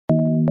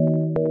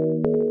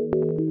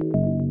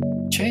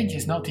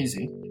is not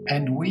easy,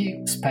 and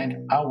we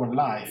spend our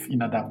life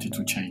in adapting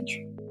to change.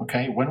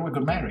 Okay, when we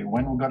got married,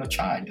 when we got a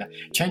child,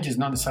 change is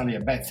not necessarily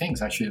a bad thing.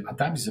 Actually, at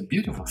times it's a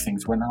beautiful thing.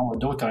 When our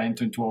daughter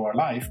entered into our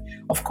life,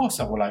 of course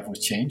our life was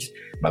changed,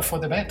 but for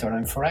the better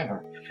and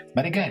forever.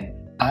 But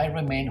again, I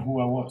remain who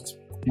I was.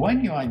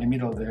 When you are in the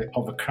middle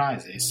of a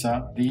crisis,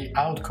 the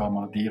outcome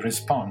or the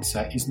response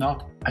is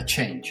not a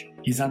change.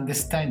 It's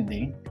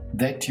understanding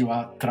that you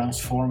are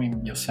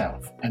transforming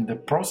yourself. And the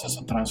process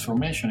of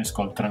transformation is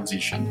called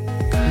transition.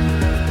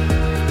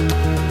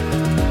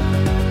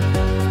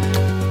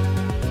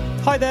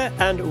 Hi there,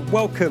 and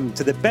welcome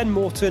to the Ben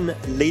Morton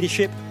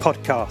Leadership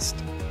Podcast.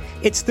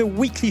 It's the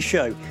weekly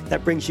show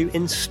that brings you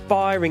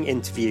inspiring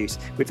interviews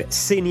with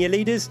senior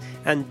leaders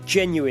and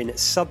genuine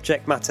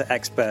subject matter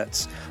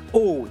experts,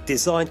 all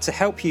designed to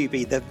help you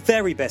be the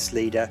very best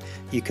leader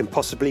you can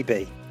possibly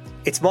be.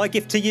 It's my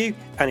gift to you,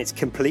 and it's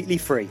completely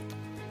free.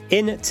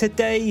 In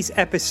today's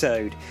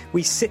episode,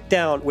 we sit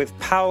down with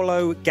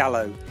Paolo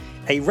Gallo,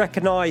 a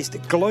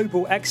recognised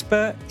global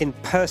expert in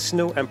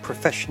personal and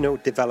professional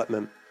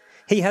development.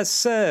 He has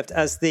served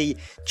as the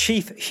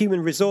Chief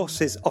Human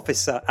Resources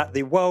Officer at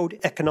the World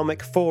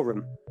Economic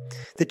Forum,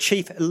 the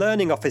Chief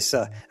Learning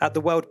Officer at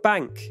the World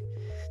Bank,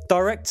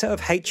 Director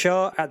of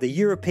HR at the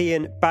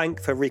European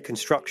Bank for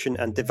Reconstruction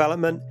and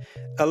Development,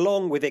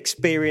 along with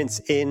experience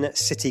in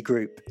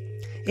Citigroup.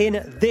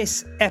 In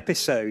this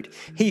episode,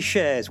 he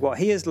shares what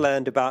he has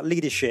learned about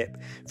leadership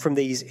from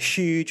these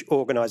huge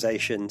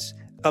organisations,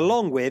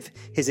 along with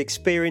his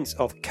experience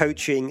of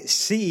coaching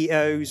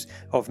CEOs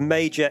of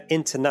major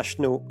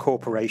international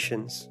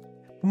corporations.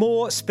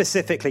 More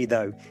specifically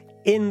though,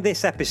 in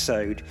this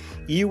episode,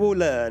 you will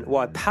learn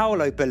why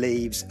Paolo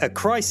believes a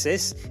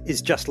crisis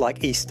is just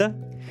like Easter,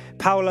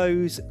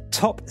 Paolo's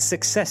top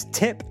success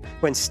tip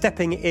when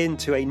stepping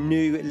into a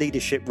new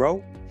leadership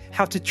role,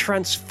 how to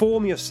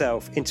transform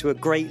yourself into a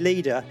great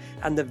leader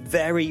and the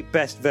very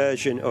best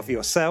version of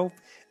yourself,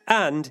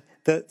 and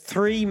the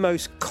 3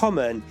 most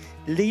common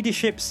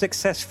leadership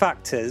success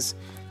factors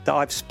that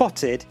I've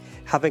spotted,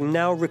 having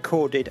now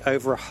recorded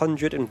over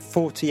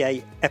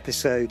 148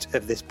 episodes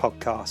of this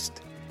podcast.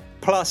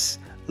 Plus,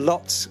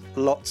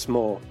 lots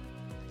more.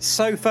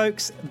 So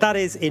folks, that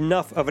is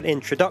enough of an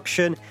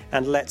introduction,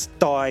 and let's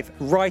dive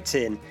right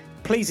in.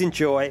 Please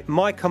enjoy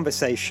my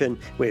conversation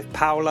with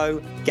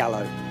Paolo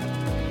Gallo.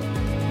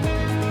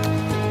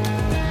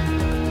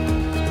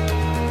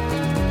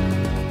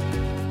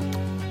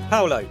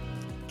 Paolo,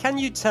 can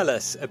you tell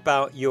us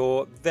about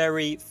your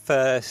very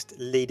first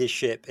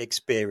leadership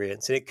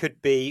experience? And it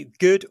could be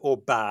good or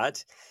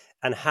bad,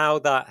 and how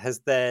that has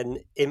then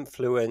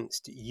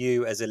influenced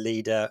you as a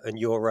leader and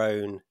your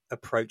own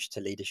approach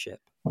to leadership.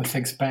 Well,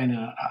 thanks, Ben.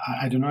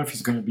 I don't know if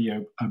it's going to be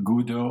a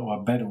good or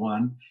a bad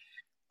one,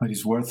 but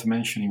it's worth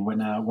mentioning.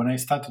 When I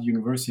started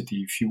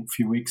university, a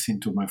few weeks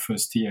into my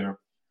first year,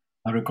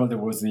 I recall there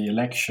was the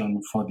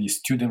election for the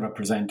student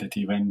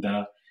representative, and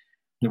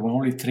there were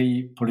only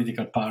 3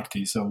 political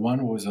parties. So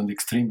one was on the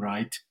extreme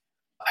right,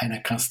 and I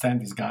can't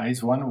stand these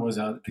guys. One was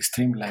on the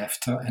extreme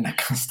left, and I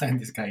can't stand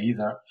this guy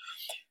either.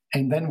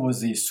 And then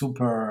was the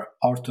super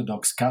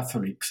Orthodox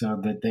Catholics,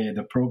 that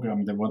the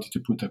program, they wanted to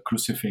put a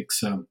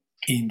crucifix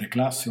in the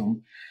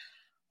classroom,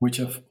 which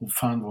I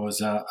found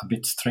was a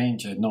bit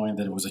strange, knowing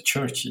that it was a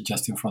church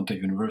just in front of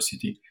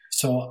university.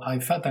 So I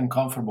felt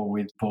uncomfortable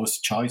with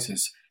both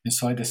choices. And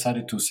so I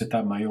decided to set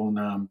up my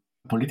own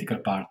political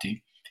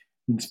party,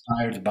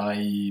 inspired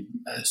by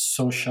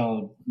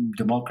social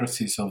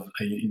democracies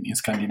in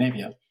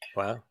Scandinavia.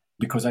 Wow.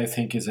 Because I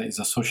think is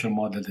a social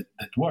model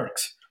that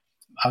works.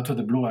 Out of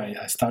the blue,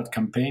 I started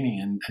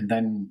campaigning, and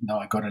then now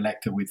I got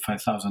elected with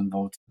 5,000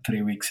 votes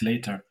 3 weeks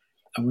later.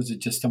 It was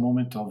just a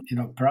moment of,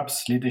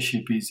 perhaps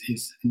leadership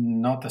is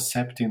not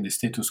accepting the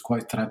status quo,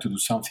 trying to do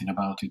something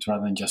about it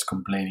rather than just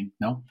complaining,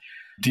 no?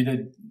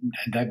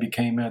 I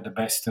became the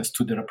best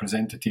student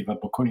representative at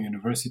Bocconi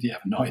University? I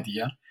have no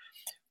idea.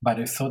 But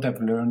I thought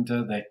I've learned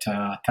that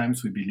at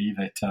times we believe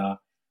that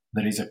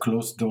there is a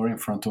closed door in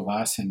front of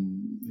us,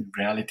 and in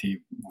reality,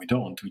 we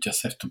don't. We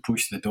just have to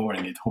push the door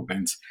and it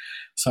opens.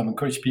 So I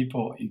encourage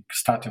people,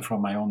 starting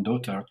from my own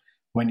daughter,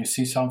 when you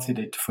see something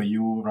that for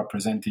you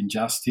represents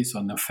injustice or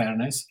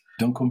unfairness,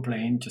 don't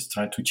complain, just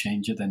try to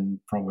change it,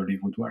 and probably it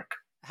would work.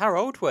 How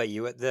old were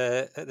you at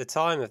the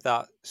time of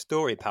that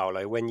story,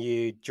 Paolo, when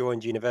you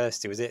joined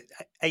university? Was it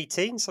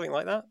 18, something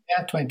like that?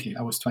 Yeah, 20.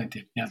 I was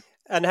 20, yeah.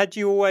 And had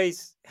you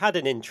always had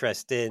an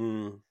interest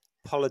in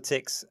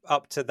politics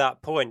up to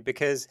that point?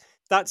 Because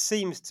that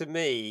seems to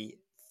me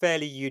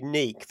fairly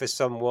unique for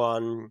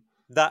someone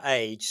that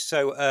age,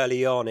 so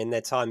early on in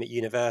their time at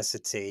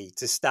university,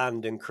 to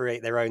stand and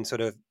create their own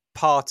sort of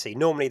party.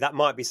 Normally that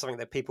might be something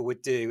that people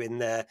would do in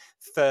their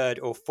 3rd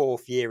or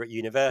 4th year at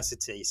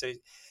university. So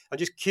I'm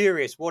just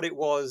curious what it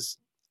was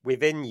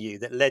within you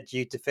that led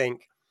you to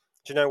think,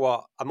 do you know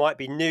what, I might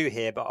be new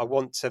here, but I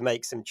want to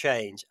make some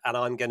change, and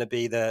I'm going to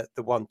be the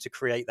one to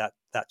create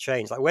that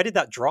change. Like, where did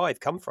that drive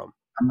come from?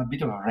 I'm a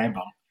bit of a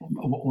rebel.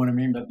 What I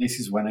mean by this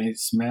is when I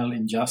smell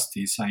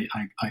injustice,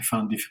 I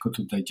found difficult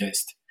to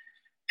digest.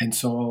 And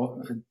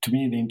so, to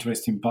me, the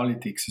interest in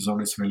politics is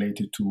always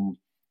related to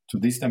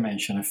this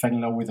dimension. I fell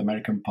in love with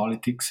American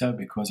politics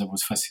because I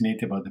was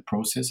fascinated about the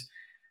process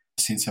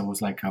since I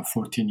was like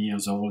 14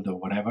 years old or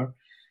whatever.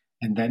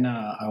 And then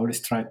I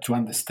always tried to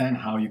understand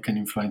how you can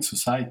influence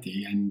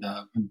society. And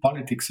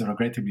politics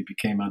regrettably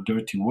became a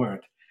dirty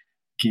word,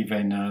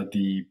 given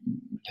the,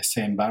 let's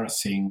say,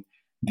 embarrassing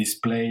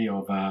display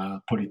of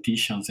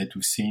politicians that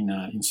we've seen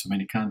in so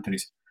many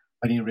countries.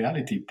 But in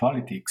reality,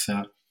 politics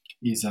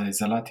is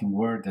a Latin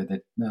word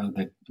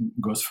that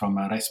goes from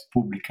res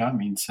publica,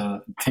 means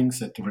things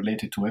that are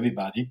related to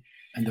everybody.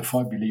 And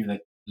therefore, I believe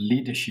that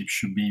leadership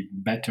should be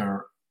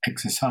better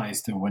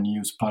exercised when you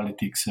use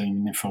politics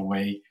in a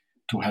way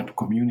to help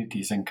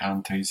communities and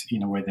countries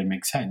in a way that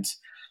makes sense.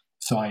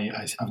 So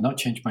I've not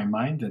changed my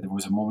mind. There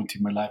was a moment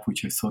in my life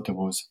which I thought I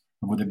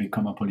would have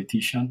become a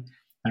politician.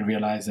 I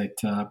realized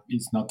that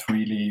it's not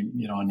really,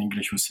 in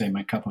English we say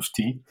my cup of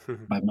tea,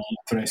 but my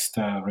interest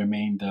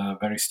remained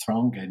very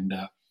strong. And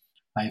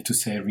I have to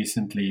say,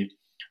 recently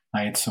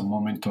I had some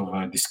moment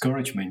of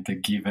discouragement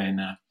given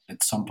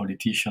that some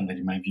politician that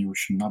in my view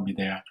should not be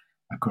there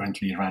are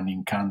currently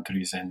running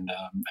countries, and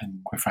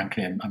quite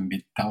frankly, I'm a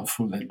bit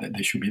doubtful that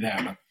they should be there.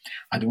 But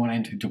I don't want to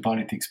enter into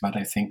politics, but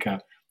I think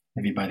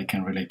everybody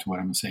can relate to what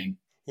I'm saying.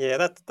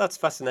 Yeah, that's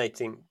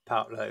fascinating,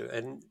 Paolo.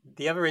 And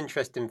the other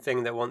interesting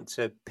thing that I want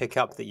to pick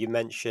up that you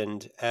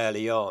mentioned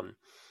early on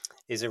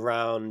is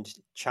around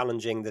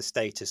challenging the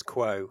status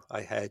quo,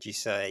 I heard you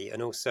say,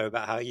 and also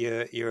about how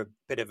you're a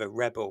bit of a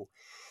rebel.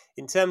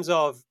 In terms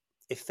of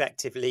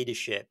effective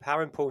leadership,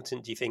 how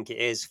important do you think it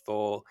is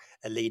for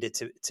a leader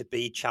to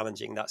be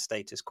challenging that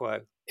status quo?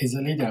 As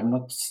a leader, I'm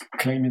not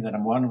claiming that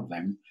I'm one of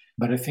them,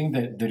 but I think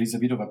that there is a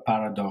bit of a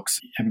paradox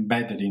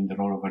embedded in the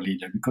role of a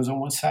leader, because on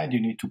one side, you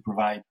need to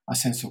provide a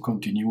sense of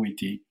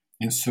continuity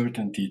and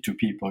certainty to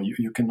people.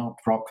 You cannot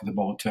rock the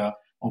boat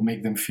or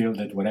make them feel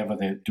that whatever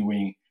they're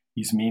doing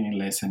is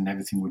meaningless and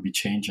everything will be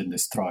changed and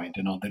destroyed.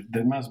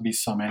 There must be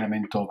some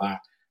element of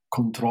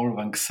control of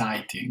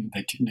anxiety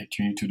that you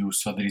need to do.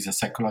 So there is a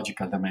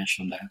psychological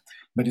dimension there.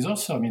 But it's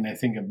also, I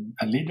think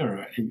a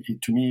leader,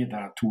 to me, there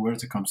are two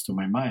words that comes to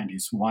my mind.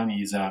 One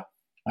is a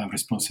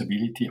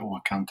responsibility or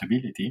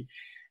accountability.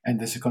 And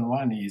the second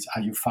one is,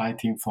 are you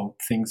fighting for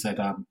things that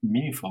are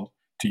meaningful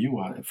to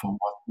you, for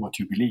what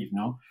you believe,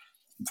 no?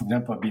 For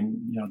example, I've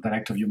been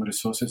director of human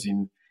resources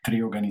in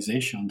 3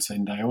 organizations,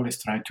 and I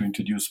always try to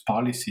introduce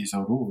policies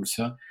or rules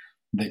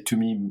that to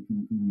me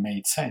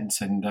made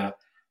sense. And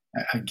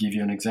I'll give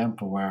you an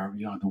example where,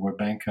 the World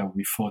Bank,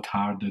 we fought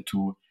hard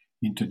to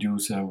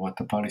introduce what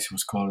the policy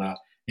was called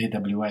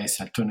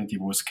AWS, Alternative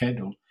Work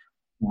Schedule,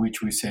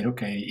 which we said,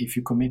 okay, if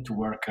you commit to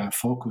work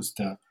focused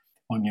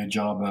on your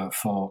job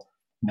for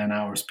 9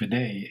 hours per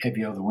day,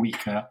 every other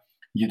week,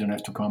 you don't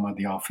have to come at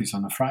the office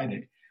on a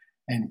Friday.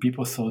 And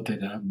people thought that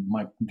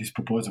this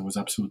proposal was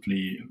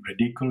absolutely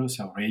ridiculous,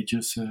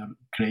 outrageous,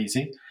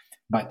 crazy.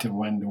 But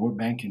when the World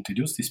Bank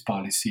introduced this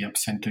policy,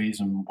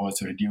 absenteeism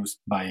was reduced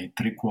by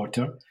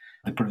 3/4,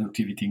 the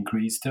productivity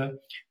increased,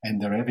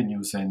 and the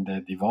revenues and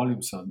the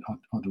volumes of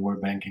the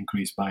World Bank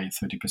increased by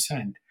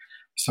 30%.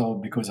 So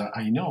because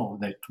I know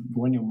that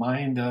when your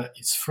mind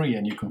is free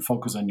and you can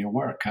focus on your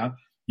work,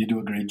 you do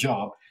a great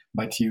job.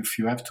 But if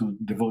you have to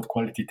devote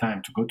quality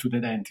time to go to the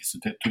dentist,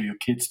 to your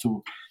kids,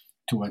 to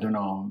I don't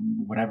know,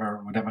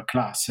 whatever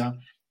class,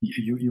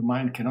 your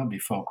mind cannot be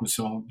focused.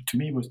 So to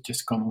me, it was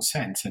just common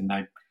sense. And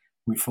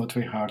we fought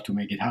very hard to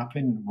make it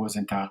happen. It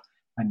wasn't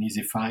an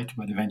easy fight,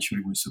 but eventually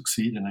we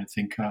succeed. And I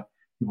think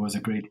it was a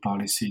great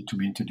policy to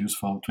be introduced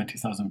for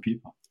 20,000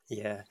 people.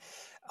 Yeah,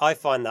 I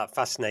find that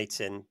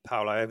fascinating,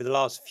 Paolo. Over the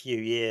last few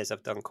years,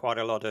 I've done quite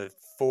a lot of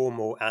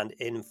formal and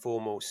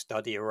informal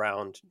study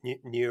around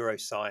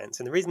neuroscience.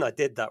 And the reason I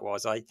did that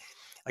was I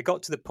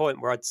got to the point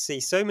where I'd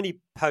see so many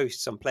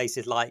posts on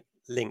places like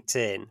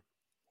LinkedIn,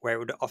 where it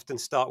would often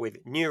start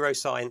with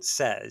neuroscience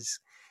says,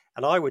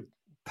 and I would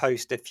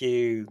post a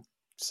few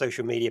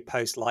social media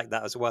posts like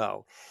that as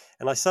well.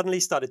 And I suddenly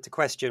started to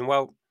question,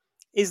 well,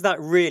 is that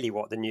really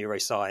what the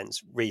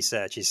neuroscience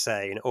research is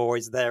saying? Or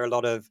is there a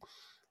lot of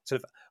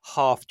sort of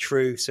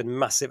half-truths and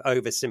massive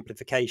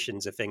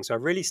oversimplifications of things? So I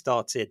really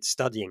started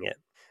studying it.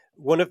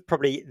 One of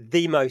probably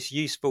the most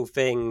useful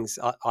things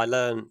I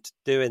learned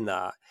doing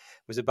that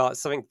was about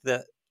something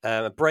that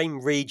a brain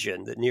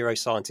region that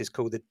neuroscientists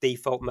call the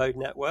default mode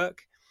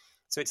network.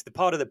 So it's the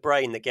part of the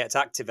brain that gets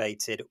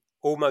activated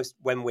almost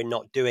when we're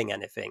not doing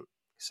anything.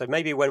 So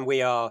maybe when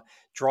we are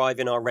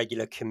driving our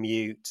regular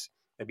commute,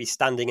 maybe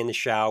standing in the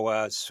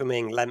shower,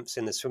 swimming lengths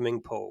in the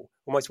swimming pool,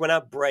 almost when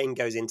our brain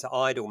goes into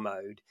idle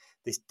mode,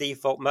 this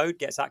default mode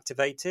gets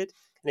activated.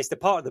 And it's the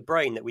part of the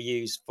brain that we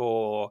use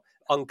for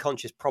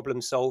unconscious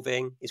problem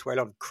solving. It's where a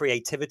lot of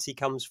creativity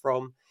comes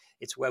from.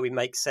 It's where we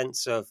make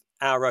sense of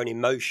our own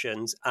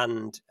emotions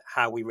and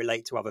how we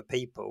relate to other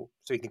people.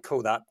 So we can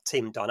call that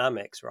team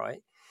dynamics,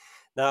 right?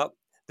 Now,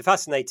 the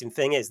fascinating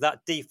thing is that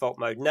default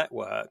mode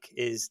network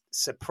is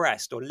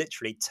suppressed or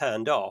literally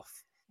turned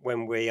off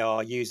when we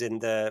are using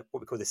what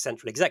we call the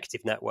central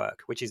executive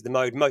network, which is the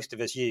mode most of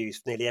us use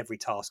for nearly every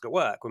task at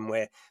work when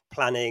we're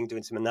planning,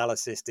 doing some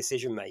analysis,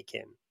 decision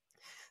making.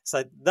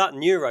 So that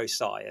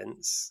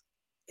neuroscience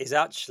is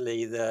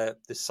actually the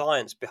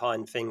science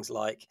behind things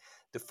like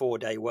the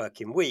 4-day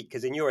working week.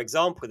 Because in your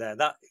example there,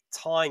 that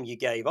time you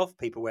gave off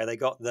people where they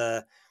got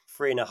the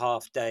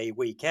 3.5-day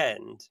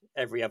weekend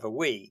every other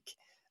week,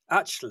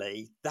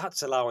 actually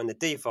that's allowing the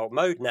default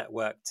mode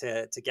network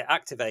to get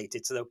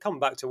activated. So they'll come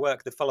back to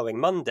work the following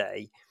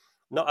Monday,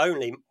 not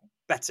only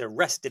better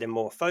rested and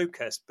more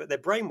focused, but their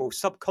brain will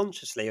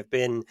subconsciously have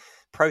been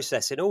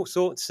processing all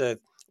sorts of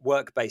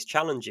work-based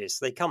challenges.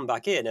 They come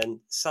back in and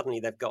suddenly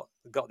they've got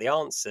the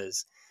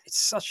answers. It's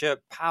such a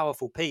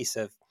powerful piece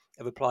of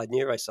applied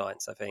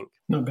neuroscience, I think.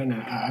 No, Ben,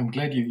 I'm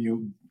glad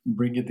you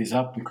bring this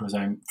up, because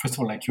I'm, first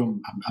of all, like you,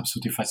 I'm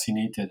absolutely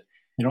fascinated.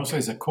 And also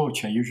as a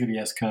coach, I usually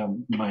ask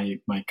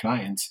my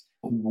clients,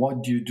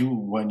 what do you do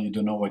when you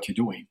don't know what you're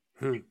doing?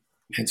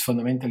 It's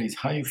fundamentally is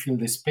how you fill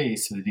the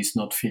space that is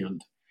not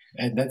filled.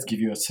 And that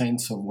gives you a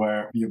sense of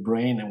where your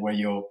brain and where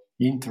your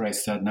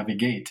interests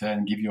navigate,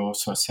 and give you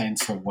also a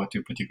sense of what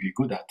you're particularly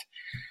good at.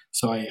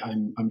 So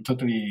I'm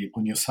totally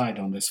on your side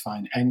on this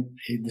fine. And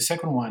the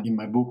second one in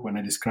my book, when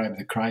I describe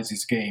the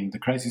crisis game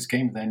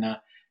then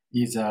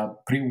is a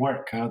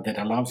pre-work that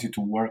allows you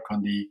to work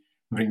on the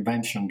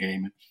reinvention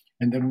game.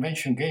 And the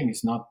reinvention game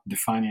is not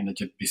defining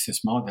a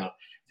business model.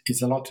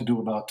 It's a lot to do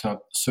about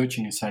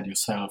searching inside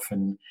yourself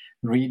and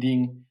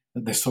reading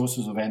the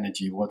sources of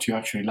energy, what you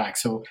actually like.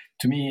 So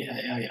to me,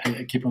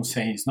 I keep on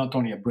saying it's not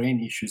only a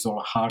brain issue, it's all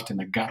a heart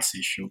and a guts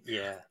issue.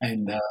 Yeah.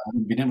 And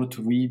being able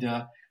to read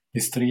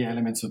these three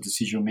elements of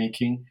decision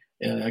making.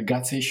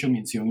 Guts issue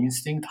means your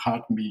instinct,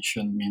 heart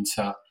mission means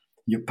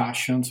your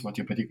passions, what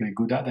you're particularly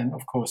good at, and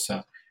of course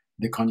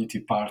the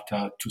cognitive part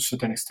to a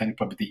certain extent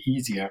probably the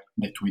easier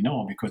that we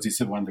know, because it's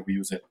the one that we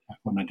use it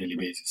on a daily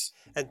basis.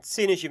 And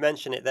seeing as you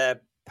mention it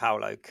there,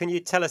 Paolo, can you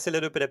tell us a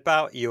little bit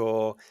about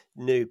your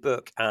new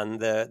book and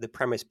the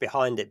premise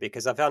behind it?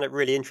 Because I found it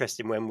really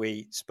interesting when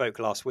we spoke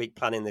last week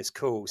planning this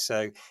call.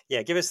 So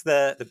yeah, give us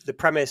the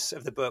premise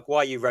of the book,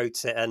 why you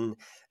wrote it, and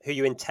who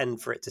you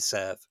intend for it to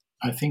serve.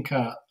 I think,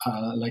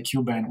 like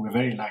you, Ben, we're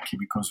very lucky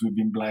because we've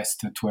been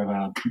blessed to have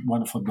a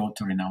wonderful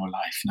daughter in our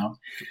life, you know?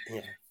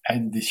 Yeah.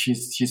 And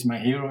she's my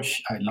hero.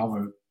 I love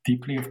her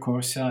deeply, of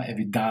course.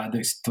 Every dad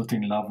is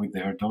totally in love with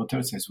their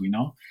daughters, as we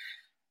know.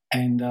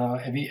 And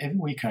every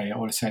week I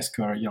always ask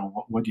her,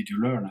 what did you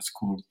learn at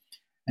school?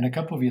 And a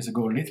couple of years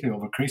ago, literally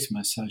over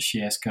Christmas,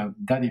 she asked,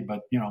 Daddy,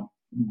 but,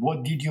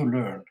 what did you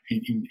learn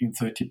in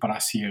 30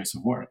 plus years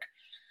of work?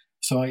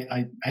 So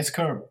I asked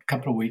her a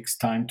couple of weeks'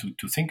 time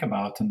to think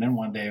about. And then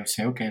one day I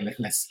say, okay,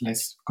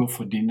 let's go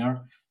for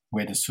dinner.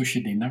 We had a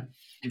sushi dinner.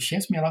 And she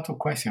asked me a lot of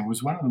questions. It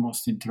was one of the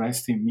most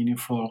interesting,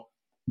 meaningful,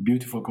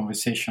 beautiful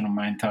conversation of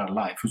my entire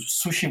life.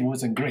 Sushi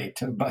wasn't great,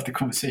 but the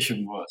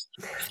conversation was.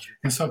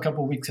 And so a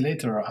couple of weeks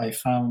later, I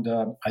found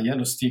a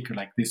yellow sticker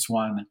like this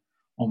one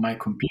on my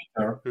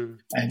computer.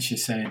 And she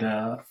said,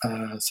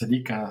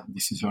 Sadika,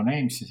 this is your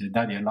name. She said,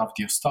 Daddy, I loved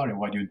your story.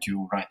 Why don't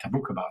you write a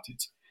book about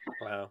it?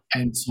 Wow.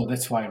 And so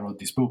that's why I wrote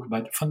this book.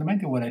 But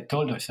fundamentally what I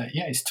told her, I said,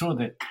 yeah, it's true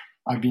that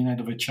I've been head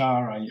of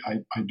HR.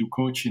 I do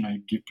coaching. I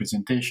give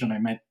presentation. I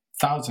met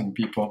 1,000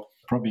 people.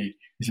 Probably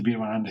it's a bit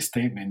of an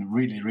understatement.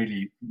 Really,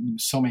 really,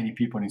 so many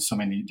people in so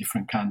many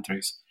different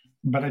countries.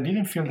 But I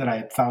didn't feel that I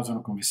had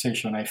 1,000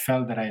 conversations. I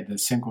felt that I had the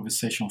same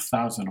conversation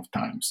 1,000 of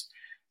times.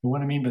 And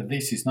what I mean by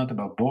this is not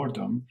about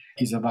boredom.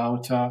 It's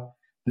about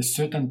the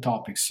certain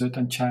topics,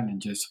 certain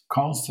challenges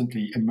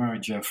constantly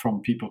emerge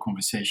from people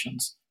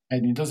conversations.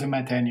 And it doesn't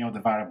matter any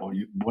other variable,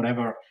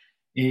 whatever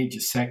age,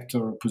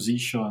 sector,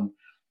 position,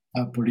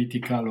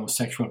 political or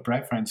sexual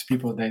preference,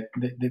 people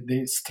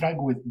they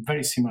struggle with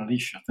very similar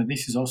issues. And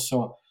this is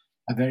also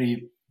a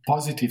very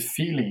positive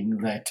feeling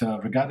that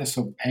regardless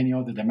of any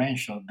other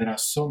dimension, there are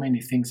so many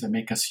things that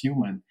make us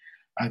human,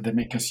 that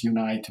make us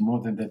unite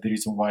more than the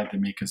reason why they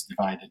make us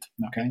divided.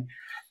 Okay,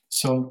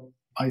 so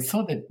I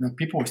thought that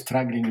people were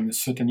struggling in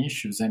certain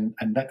issues, and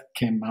that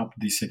came up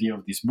this idea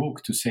of this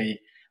book to say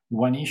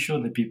one issue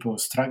that people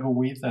struggle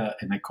with,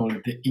 and I call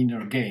it the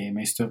inner game,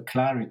 is to have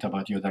clarity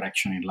about your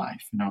direction in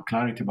life,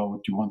 clarity about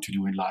what you want to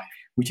do in life,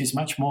 which is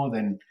much more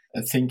than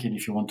thinking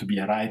if you want to be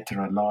a writer,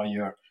 a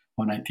lawyer,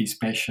 or an IT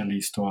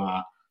specialist,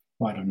 or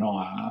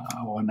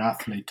or an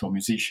athlete or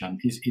musician.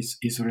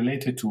 Is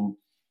related to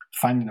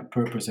finding a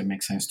purpose that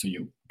makes sense to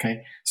you.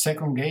 Okay.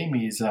 Second game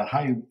is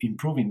how you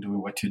improve in doing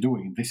what you're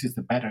doing. This is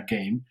the better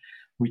game,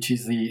 which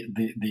is the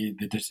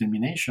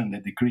determination,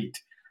 the grit.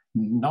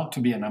 Not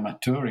to be an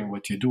amateur in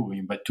what you're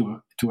doing, but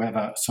to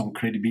have some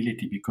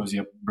credibility because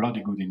you're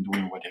bloody good in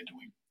doing what you're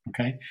doing.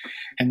 Okay,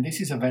 and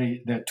this is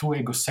they're two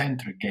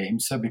egocentric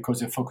games because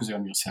you're focusing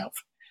on yourself.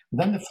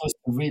 Then the first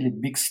really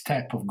big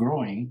step of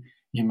growing,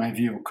 in my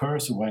view,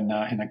 occurs when,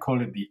 and I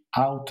call it the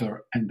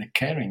outer and the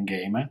caring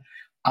game.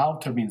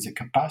 Outer means the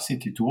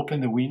capacity to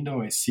open the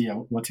window and see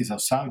what is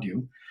outside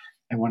you.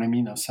 And when I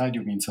mean outside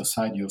you, means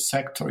outside your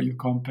sector, your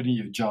company,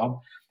 your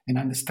job. and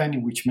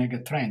understanding which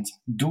mega trends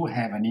do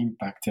have an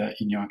impact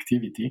in your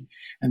activity.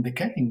 And the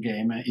caring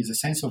game is a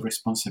sense of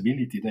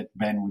responsibility that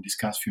Ben we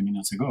discussed a few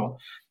minutes ago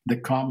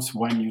that comes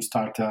when you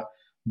start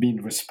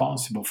being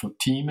responsible for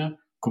team,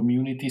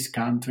 communities,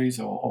 countries,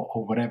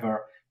 or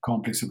whatever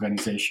complex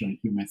organization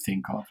you may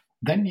think of.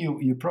 Then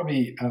you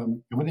probably, I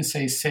wouldn't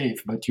say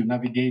safe, but you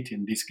navigate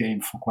in this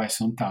game for quite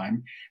some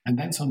time. And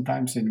then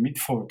sometimes in the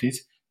mid-40s,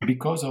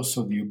 because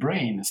also your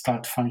brain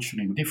starts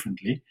functioning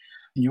differently,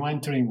 you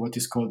enter in what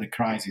is called the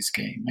crisis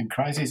game. And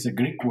crisis is a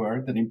Greek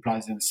word that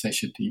implies the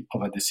necessity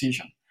of a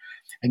decision.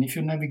 And if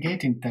you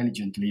navigate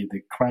intelligently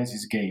the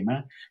crisis game,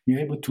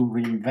 you're able to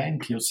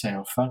reinvent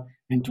yourself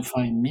and to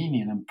find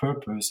meaning and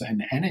purpose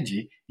and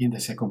energy in the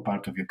second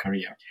part of your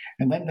career.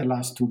 And then the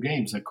last two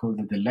games are called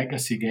the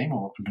legacy game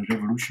or the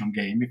revolution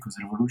game, because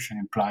revolution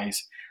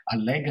implies a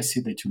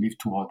legacy that you leave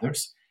to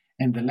others.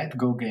 And the let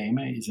go game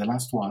is the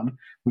last one,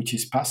 which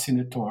is passing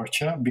the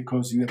torch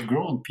because you have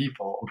grown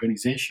people,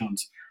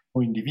 organizations,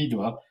 or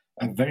individual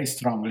very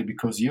strongly,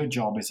 because your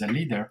job as a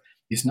leader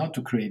is not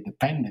to create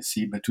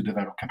dependency, but to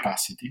develop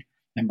capacity.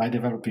 And by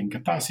developing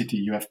capacity,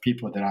 you have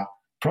people that are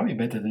probably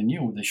better than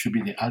you. That should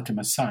be the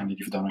ultimate sign that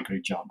you've done a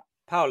great job.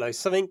 Paolo,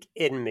 something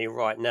in me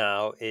right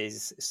now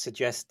is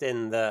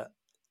suggesting that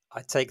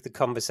I take the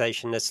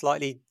conversation a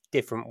slightly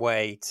different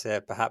way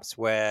to perhaps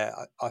where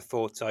I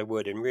thought I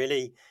would, and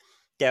really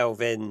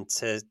delve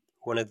into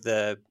one of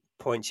the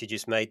points you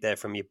just made there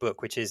from your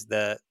book, which is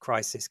the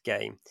crisis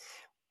game.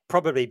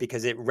 Probably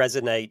because it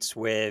resonates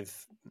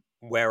with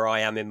where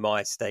I am in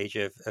my stage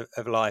of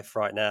life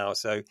right now.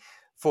 So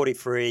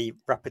 43,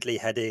 rapidly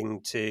heading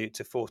to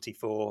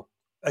 44,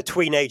 a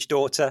tween-age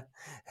daughter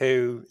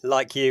who,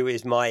 like you,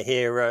 is my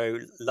hero,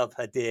 love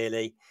her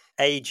dearly.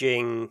 An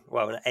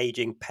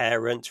aging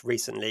parent,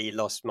 recently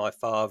lost my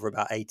father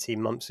about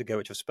 18 months ago,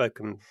 which I've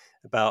spoken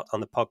about on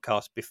the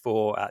podcast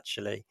before,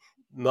 actually.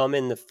 Mum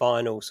in the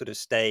final sort of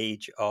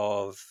stage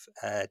of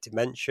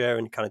dementia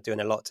and kind of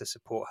doing a lot to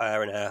support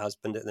her and her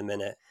husband at the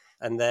minute.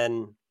 And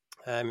then,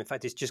 in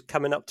fact, it's just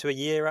coming up to a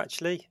year,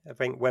 actually. I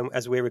think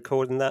as we're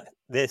recording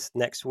this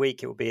next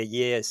week, it will be a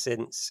year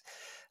since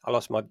I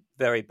lost my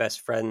very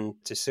best friend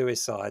to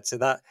suicide. So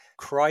that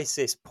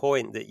crisis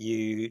point that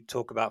you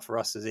talk about for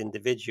us as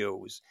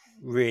individuals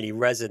really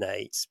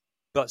resonates,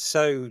 but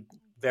so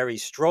very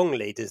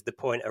strongly does the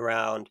point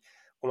around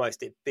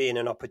almost it being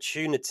an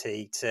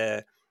opportunity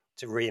to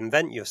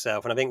reinvent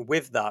yourself. And I think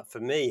with that, for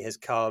me, has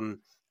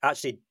come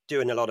actually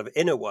doing a lot of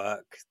inner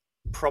work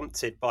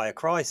prompted by a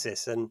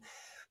crisis. And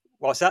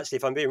whilst actually,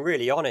 if I'm being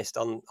really honest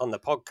on the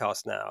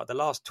podcast now, the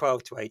last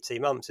 12 to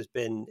 18 months has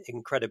been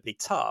incredibly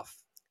tough.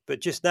 But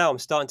just now I'm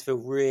starting to feel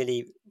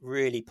really,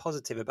 really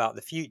positive about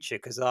the future,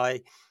 because I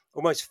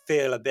almost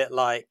feel a bit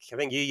like, I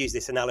think you used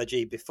this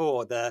analogy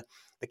before, the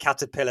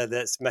caterpillar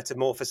that's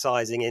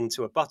metamorphosizing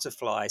into a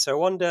butterfly. So I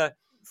wonder,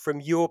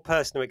 from your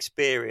personal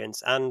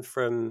experience and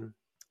from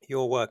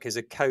your work as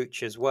a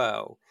coach as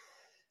well,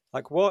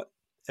 like what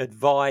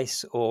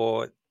advice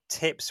or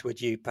tips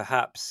would you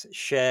perhaps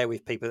share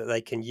with people that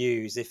they can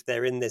use if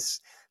they're in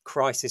this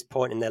crisis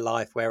point in their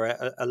life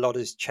where a lot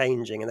is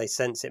changing and they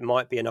sense it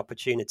might be an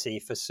opportunity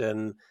for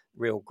some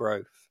real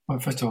growth? Well,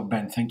 first of all,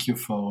 Ben, thank you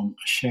for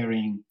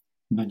sharing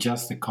not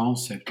just the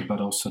concept, but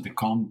also the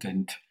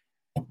content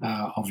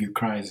of your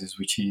crisis,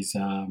 which is,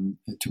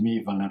 to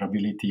me,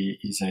 vulnerability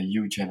is a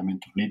huge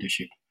element of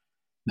leadership.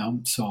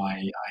 No? So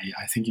I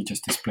think you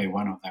just display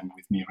one of them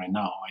with me right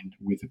now and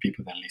with the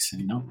people that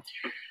listen.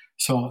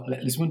 So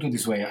let's move to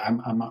this way. I'm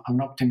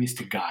an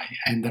optimistic guy,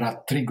 and there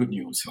are three good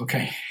news.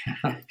 Okay,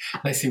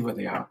 let's see what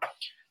they are.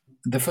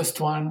 The first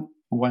one,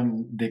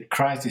 when the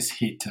crisis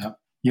hit,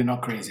 you're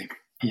not crazy.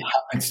 It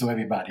happens to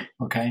everybody.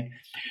 Okay,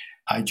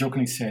 I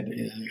jokingly said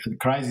the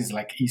crisis is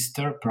like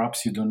Easter.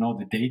 Perhaps you don't know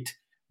the date,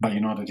 but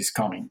you know that it's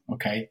coming.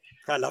 Okay.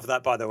 I love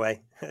that, by the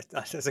way.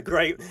 That's a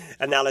great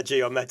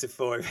analogy or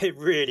metaphor. It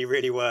really,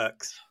 really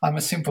works. I'm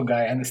a simple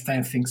guy. I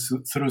understand things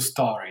through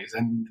stories,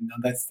 and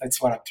that's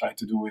what I try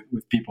to do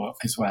with people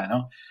as well.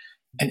 No?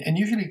 And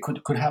usually it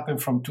could happen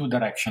from two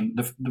directions.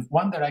 The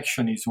one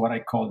direction is what I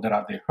call there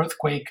are the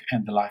earthquake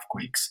and the life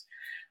quakes.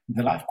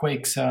 The life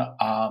quakes are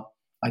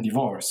a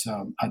divorce,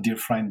 a dear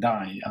friend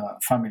die, a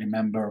family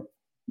member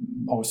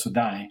also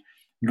die,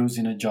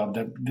 losing a job.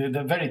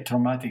 They're very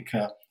traumatic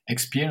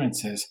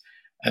experiences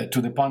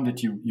to the point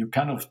that you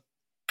kind of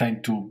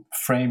tend to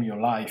frame your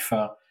life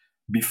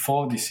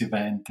before this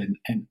event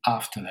and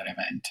after that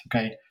event.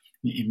 Okay,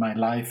 in my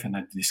life, and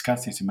I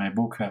discussed this in my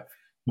book,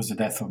 was the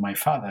death of my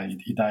father.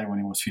 He died when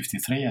he was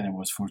 53 and I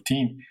was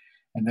 14,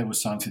 and that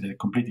was something that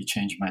completely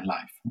changed my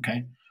life.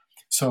 Okay,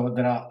 so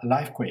there are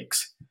life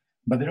quakes,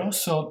 but there are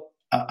also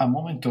a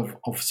moment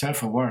of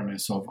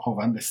self-awareness, of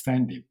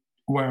understanding,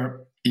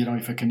 where,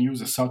 if I can use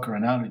a soccer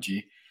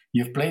analogy,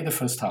 you've played the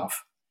first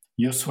half,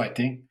 you're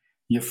sweating,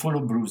 you're full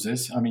of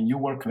bruises. I mean, you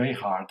work very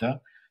hard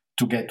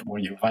to get where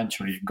you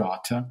eventually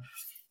got.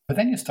 But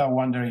then you start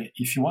wondering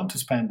if you want to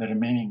spend the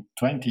remaining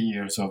 20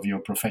 years of your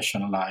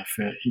professional life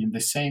in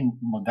the same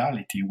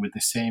modality, with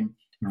the same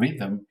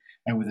rhythm,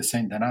 and with the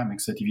same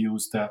dynamics that you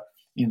used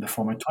in the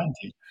former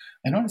 20.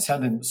 And all of a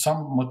sudden,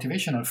 some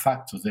motivational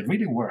factors that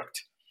really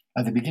worked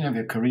at the beginning of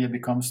your career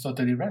becomes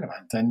totally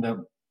irrelevant. And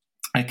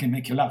I can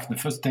make you laugh. The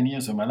first 10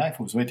 years of my life,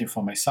 I was waiting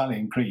for my salary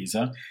increase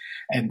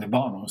and the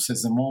bonus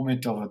as a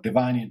moment of a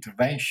divine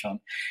intervention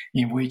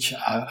in which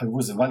it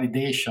was a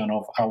validation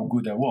of how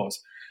good I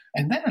was.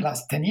 And then the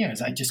last 10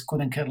 years, I just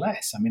couldn't care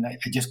less. I mean,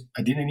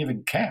 I didn't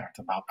even care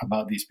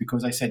about this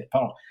because I said,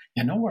 Paul,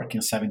 you're not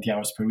working 70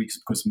 hours per week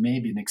because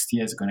maybe next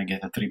year is going to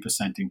get a 3%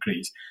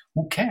 increase.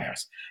 Who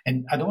cares?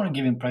 And I don't want to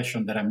give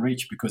impression that I'm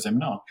rich because I'm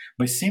not,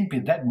 but simply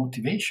that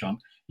motivation,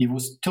 it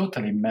was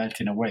totally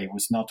melting away. It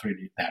was not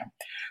really there.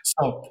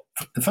 So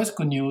the first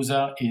good news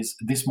is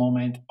this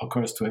moment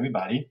occurs to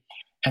everybody.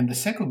 And the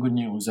second good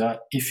news,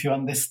 if you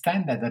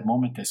understand that that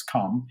moment has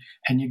come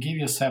and you give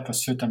yourself a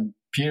certain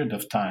period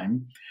of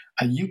time,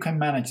 you can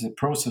manage the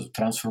process of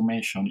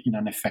transformation in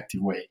an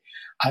effective way.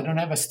 I don't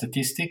have a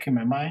statistic in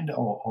my mind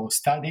or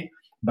study,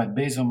 but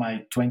based on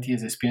my 20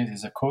 years experience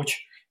as a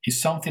coach,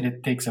 it's something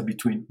that takes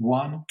between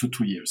 1 to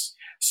 2 years.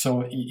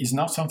 So it's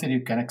not something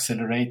you can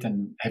accelerate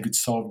and have it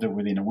solved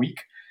within a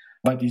week,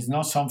 but it's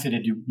not something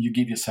that you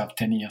give yourself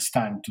 10 years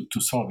time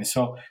to solve it.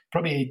 So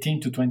probably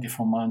 18 to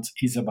 24 months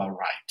is about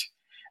right.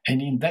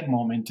 And in that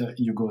moment,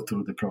 you go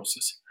through the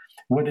process.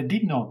 What I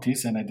did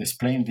notice, and I'd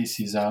explain this,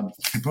 is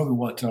probably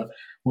what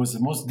was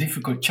the most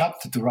difficult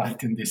chapter to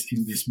write in this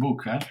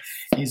book,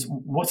 is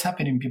what's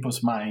happening in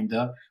people's mind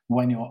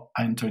when you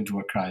enter into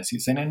a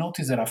crisis. And I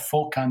noticed there are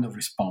 4 kinds of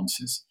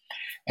responses.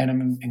 And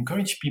I'm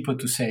encouraging people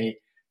to say,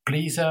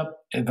 please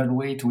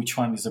evaluate which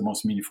one is the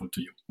most meaningful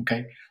to you,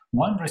 okay?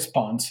 One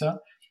response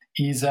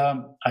is,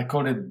 I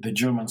call it the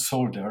German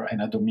soldier,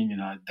 and I don't mean in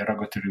a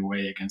derogatory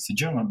way against the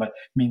German, but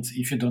means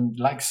if you don't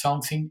like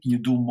something, you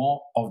do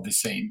more of the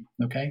same,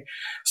 okay?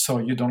 So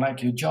you don't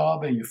like your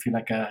job, you feel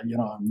like,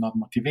 not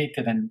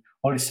motivated, and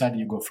all of a sudden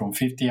you go from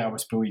 50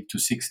 hours per week to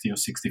 60 or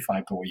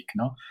 65 per week,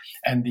 no?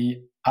 And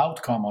the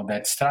outcome of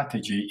that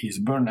strategy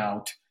is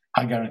burnout.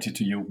 I guarantee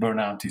to you,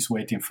 burnout is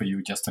waiting for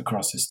you just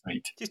across the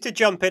street. Just to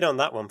jump in on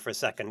that one for a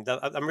second,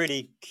 I'm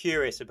really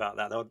curious about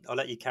that. I'll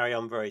let you carry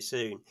on very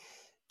soon.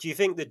 Do you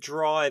think the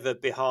driver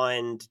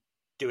behind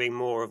doing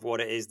more of what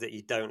it is that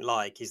you don't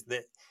like is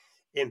that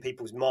in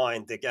people's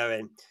mind, they're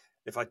going,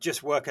 if I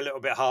just work a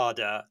little bit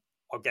harder,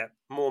 I'll get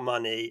more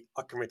money,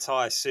 I can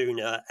retire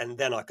sooner, and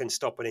then I can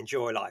stop and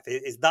enjoy life?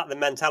 Is that the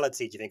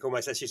mentality, do you think?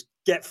 Almost, let's just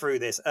get through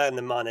this, earn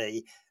the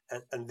money,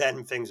 and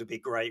then things will be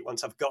great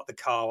once I've got the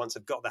car, once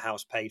I've got the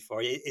house paid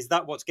for. Is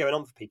that what's going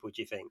on for people,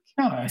 do you think?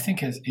 No, I think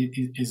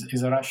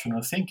it's a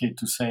rational thinking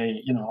to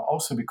say,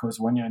 also because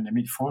when you're in the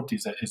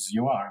mid-40s, as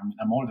you are, I mean,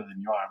 I'm older than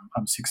you are,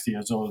 I'm 60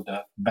 years old,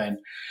 Ben,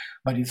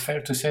 but it's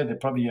fair to say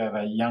that probably you have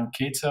young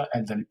kids,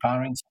 elderly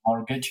parents,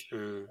 mortgage,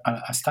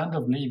 a standard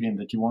of living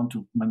that you want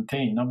to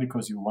maintain, not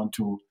because you want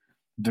to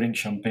drink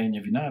champagne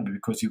every night, but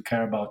because you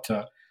care about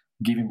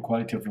giving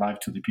quality of life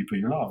to the people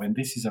you love. And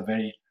this is a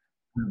very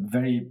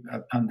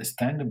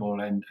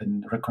understandable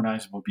and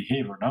recognizable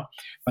behavior, no?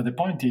 But the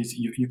point is,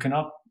 you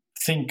cannot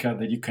think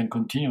that you can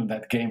continue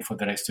that game for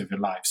the rest of your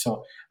life.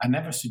 So I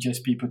never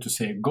suggest people to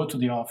say, go to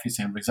the office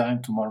and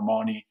resign tomorrow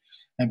morning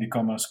and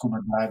become a scuba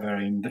diver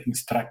in the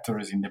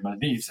instructors in the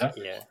Maldives.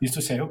 Is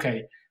to say,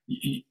 okay,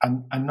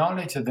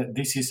 acknowledge that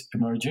this is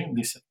emerging,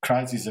 this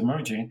crisis is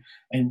emerging,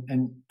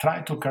 and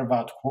try to carve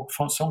out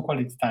for some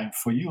quality time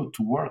for you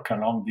to work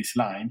along this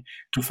line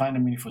to find a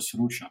meaningful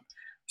solution.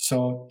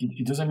 So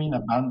it doesn't mean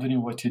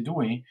abandoning what you're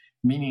doing,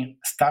 meaning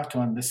start to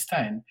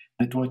understand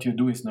that what you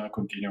do is not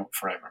continue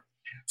forever.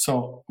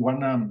 So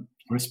one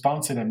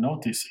response that I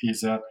noticed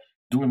is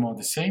doing more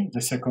the same.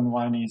 The second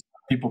one is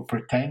people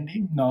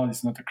pretending, no,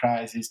 it's not a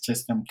crisis,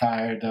 just I'm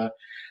tired, I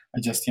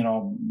just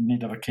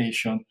need a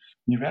vacation.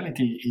 In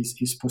reality,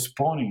 is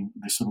postponing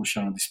the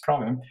solution of this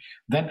problem.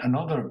 Then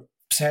another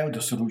pseudo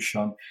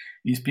solution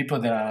is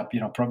people that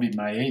are probably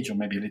my age or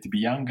maybe a little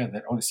bit younger,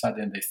 that all of a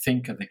sudden they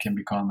think they can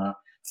become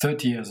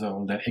 30 years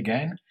old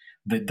again.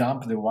 They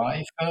dump the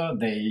wife,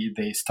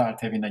 they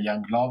start having a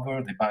young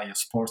lover, they buy a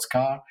sports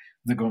car,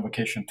 they go on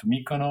vacation to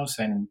Mykonos,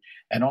 and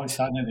all of a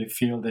sudden they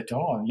feel that,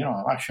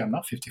 actually I'm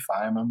not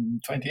 55,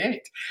 I'm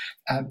 28.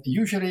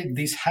 Usually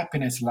this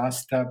happiness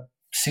lasts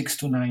 6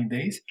 to 9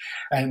 days.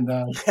 And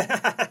I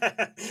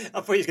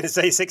thought you were going to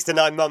say 6 to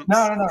 9 months.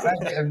 No,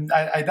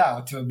 I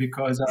doubt,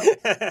 because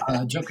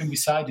joking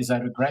beside is a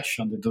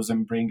regression that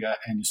doesn't bring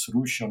any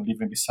solution,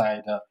 leaving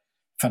beside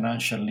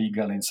financial,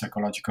 legal, and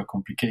psychological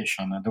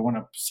complication. I don't want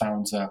to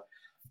sound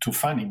too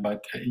funny,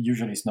 but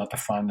usually it's not a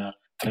fun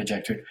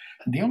trajectory.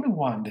 The only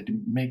one that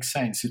makes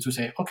sense is to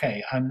say,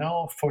 okay, I'm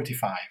now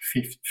 45,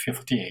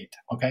 58,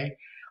 okay?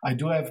 I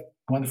do have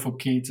wonderful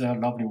kids, a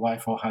lovely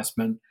wife or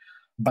husband,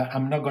 but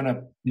I'm not going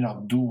to,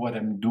 do what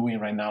I'm doing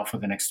right now for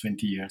the next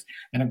 20 years.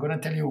 And I'm going to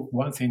tell you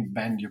one thing,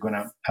 Ben, you're going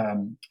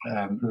to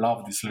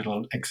love this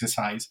little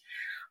exercise.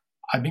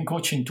 I've been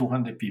coaching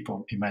 200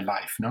 people in my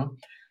life, no?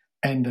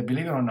 And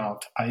believe it or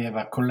not, I have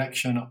a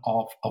collection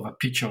of a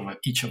picture of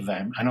each of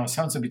them. I know it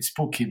sounds a bit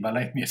spooky, but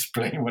let me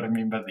explain what I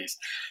mean by this.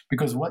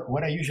 Because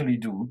what I usually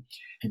do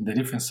in the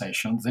different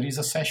sessions, there is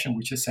a session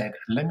which I said,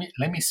 let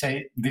me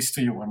say this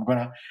to you. I'm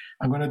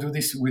gonna do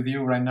this with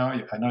you right now.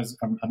 I know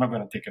I'm not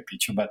gonna take a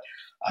picture, but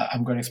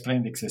I'm gonna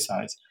explain the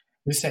exercise.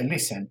 We say,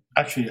 listen,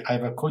 actually, I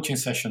have a coaching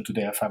session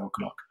today at 5:00,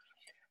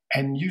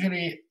 and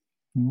usually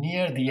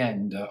near the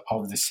end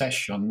of the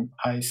session,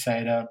 I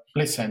said,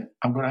 listen,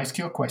 I'm gonna ask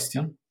you a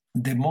question.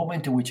 The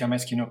moment in which I'm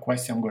asking you a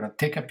question, I'm going to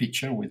take a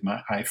picture with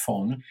my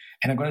iPhone,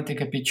 and I'm going to take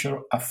a picture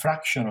a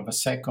fraction of a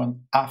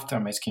second after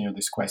I'm asking you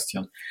this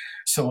question.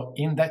 So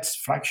in that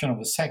fraction of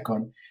a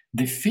second,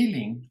 the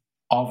feeling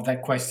of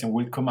that question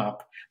will come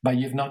up, but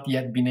you've not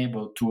yet been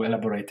able to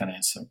elaborate an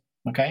answer.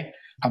 Okay?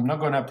 I'm not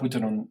going to put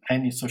it on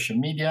any social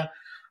media.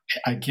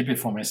 I keep it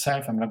for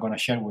myself. I'm not going to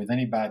share it with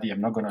anybody.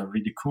 I'm not going to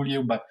ridicule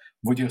you, but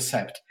would you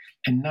accept?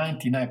 And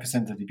 99%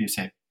 of the people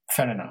say,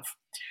 fair enough.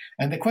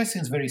 And the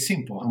question is very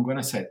simple. I'm going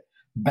to say,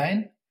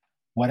 Ben,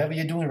 whatever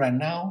you're doing right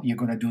now, you're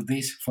going to do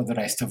this for the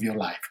rest of your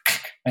life.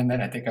 And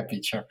then I take a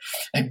picture.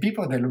 And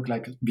people, they look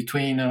like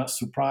between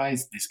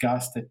surprised,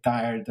 disgusted,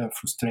 tired,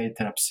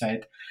 frustrated,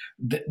 upset,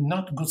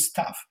 not good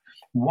stuff.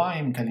 Why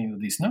I'm telling you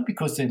this? Not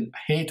because they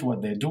hate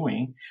what they're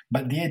doing,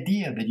 but the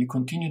idea that you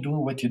continue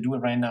doing what you're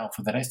doing right now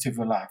for the rest of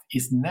your life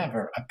is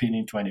never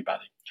appealing to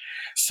anybody.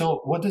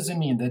 So what does it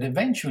mean? That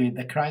eventually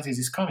the crisis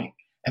is coming.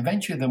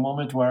 Eventually the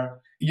moment where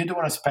you don't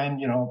want to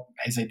spend,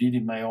 as I did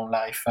in my own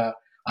life,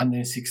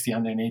 160,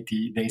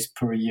 180 days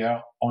per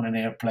year on an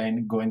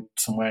airplane going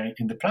somewhere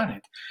in the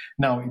planet.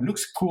 Now, it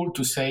looks cool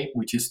to say,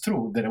 which is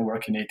true, that I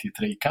work in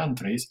 83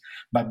 countries,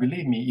 but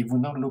believe me, it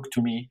would not look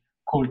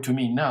cool to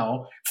me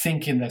now,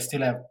 thinking that I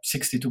still have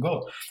 60 to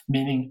go,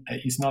 meaning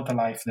it's not a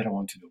life that I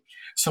want to do.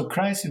 So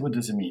crisis, what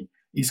does it mean?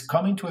 It's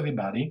coming to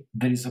everybody.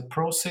 There is a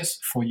process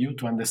for you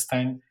to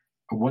understand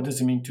what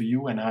does it mean to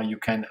you and how you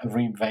can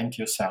reinvent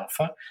yourself.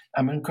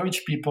 I'm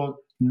encourage people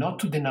not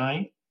to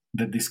deny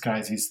that this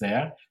crisis is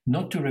there,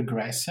 not to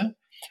regress,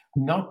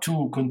 not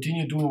to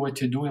continue doing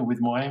what you're doing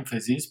with more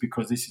emphasis,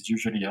 because this is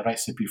usually a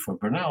recipe for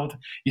burnout.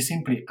 Is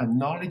simply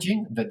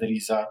acknowledging that there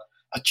is a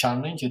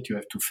challenge that you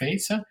have to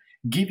face.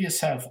 Give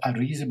yourself a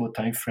reasonable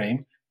time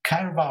frame,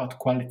 carve out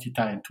quality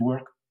time to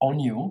work on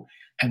you,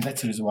 and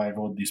that's the reason why I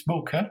wrote this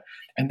book.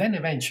 And then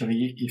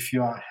eventually, if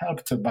you are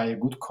helped by a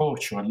good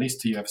coach, or at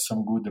least you have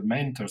some good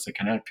mentors that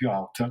can help you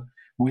out,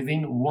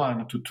 within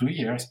 1 to 2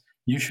 years,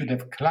 you should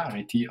have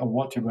clarity of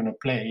what you're going to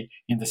play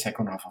in the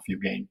second half of your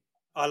game.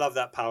 I love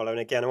that, Paolo. And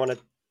again, I want to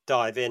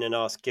dive in and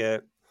ask you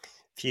a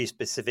few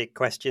specific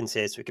questions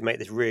here so we can make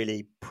this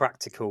really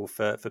practical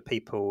for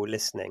people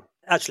listening.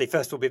 Actually,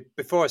 first of all,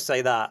 before I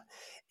say that,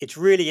 it's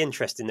really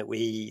interesting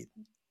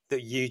that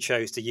you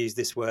chose to use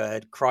this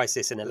word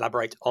crisis and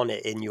elaborate on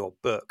it in your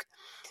book.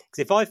 Because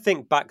if I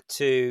think back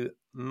to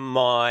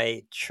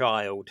my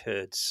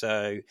childhood,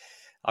 so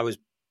I was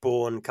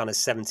born kind of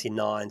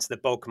 79, so the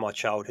bulk of my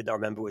childhood I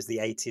remember was the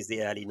 80s,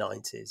 the early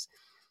 90s.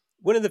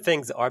 One of the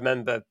things that I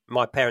remember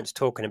my parents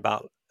talking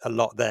about a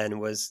lot then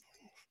was,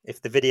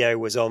 if the video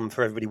was on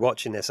for everybody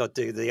watching this, I'd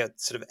do the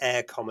sort of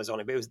air commas on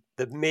it, but it was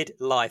the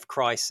midlife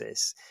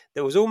crisis.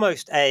 There was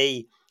almost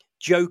a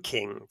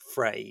joking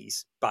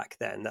phrase back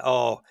then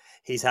that,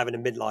 he's having a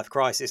midlife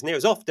crisis. And it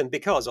was often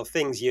because of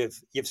things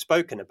you've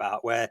spoken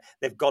about, where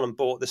they've gone and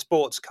bought the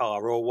sports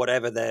car or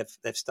whatever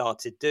they've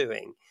started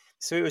doing.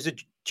 So it was a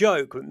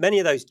joke. Many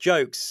of those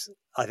jokes,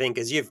 I think,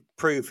 as you've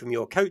proved from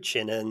your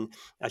coaching and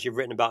as you've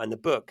written about in the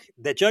book,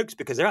 they're jokes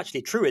because they're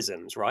actually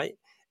truisms, right?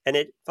 And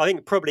I think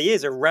it probably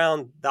is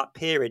around that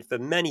period for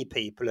many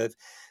people of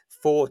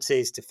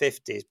 40s to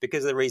 50s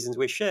because of the reasons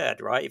we've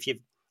shared, right? If you're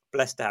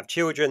blessed to have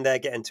children, they're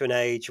getting to an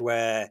age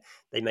where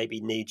they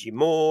maybe need you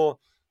more.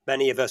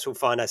 Many of us will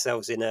find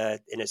ourselves in a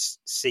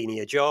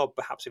senior job,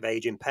 perhaps with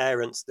aging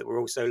parents that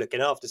we're also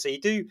looking after. So you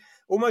do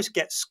almost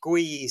get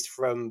squeezed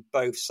from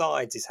both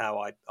sides is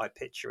how I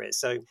picture it.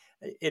 So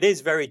it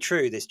is very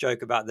true, this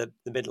joke about the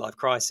midlife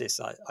crisis,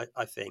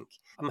 I think.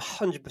 I'm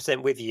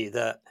 100% with you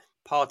that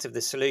part of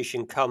the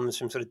solution comes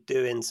from sort of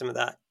doing some of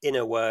that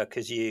inner work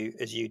as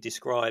you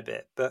describe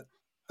it. But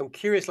I'm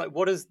curious,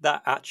 what does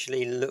that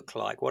actually look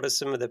like? What are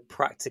some of the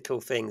practical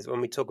things when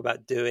we talk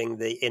about doing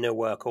the inner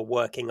work or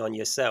working on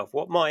yourself?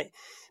 What might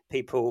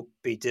people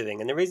be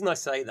doing? And the reason I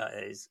say that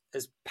is,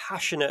 as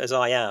passionate as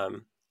I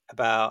am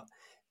about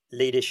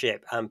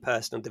leadership and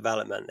personal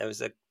development, there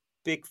was a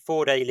big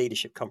 4-day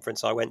leadership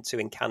conference I went to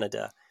in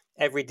Canada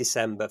every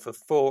December for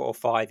 4 or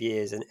 5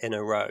 years in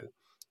a row.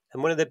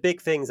 And one of the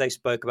big things they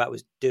spoke about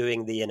was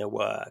doing the inner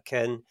work.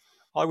 And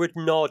I would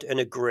nod and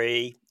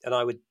agree, and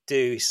I would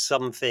do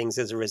some things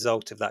as a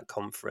result of that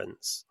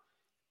conference.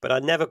 But I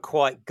never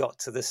quite got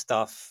to the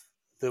stuff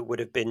that would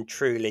have been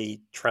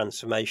truly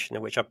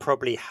transformational, which I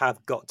probably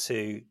have got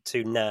to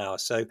now.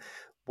 So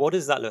what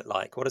does that look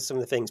like? What are some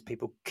of the things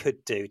people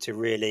could do to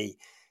really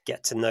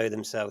get to know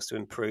themselves, to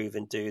improve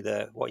and do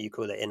what you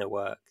call the inner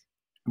work?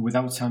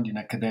 Without sounding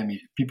academic,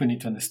 people need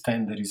to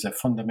understand there is a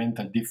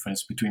fundamental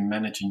difference between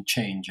managing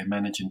change and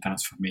managing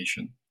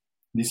transformation.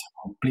 These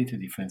are completely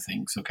different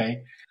things,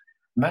 okay?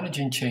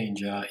 Managing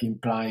change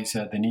implies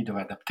the need of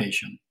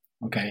adaptation,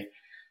 okay?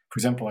 For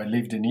example, I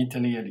lived in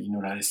Italy, in the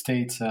United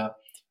States,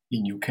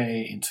 in UK,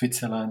 in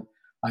Switzerland.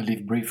 I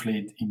lived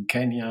briefly in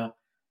Kenya,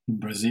 in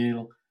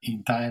Brazil,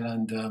 in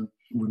Thailand.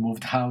 We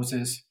moved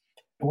houses.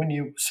 When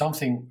you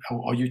something,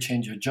 or you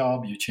change your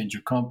job, you change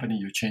your company,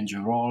 you change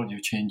your role,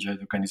 you change your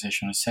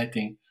organizational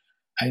setting,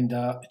 and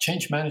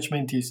change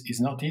management is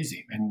not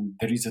easy. And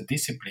there is a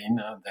discipline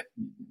that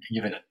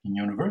even in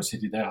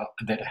university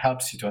that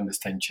helps you to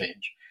understand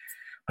change.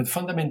 But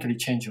fundamentally,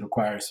 change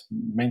requires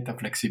mental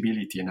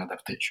flexibility and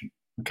adaptation.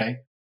 Okay.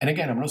 And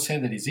again, I'm not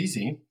saying that it's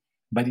easy,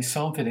 but it's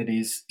something that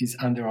is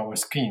under our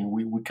skin.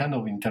 We kind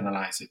of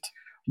internalize it.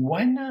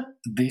 When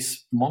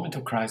this moment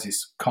of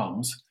crisis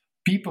comes,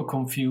 people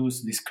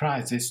confuse this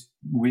crisis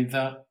with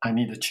I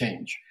need a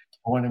change.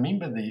 What I mean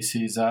by this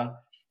is,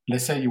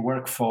 let's say you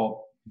work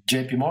for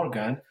JP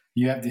Morgan,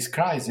 you have this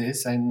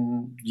crisis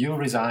and you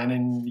resign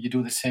and you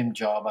do the same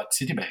job at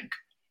Citibank.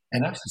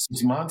 And after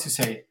 6 months, you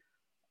say,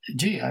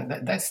 gee,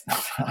 that's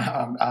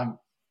I'm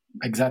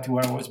exactly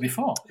where I was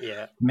before.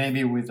 Yeah.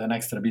 Maybe with an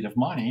extra bit of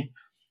money,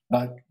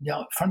 but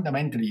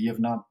fundamentally, you have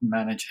not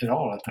managed at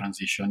all a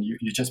transition.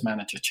 You just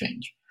manage a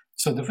change.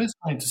 So the first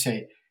point to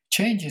say,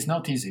 change is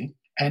not easy,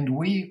 and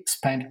we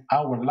spend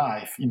our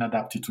life in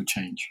adapting to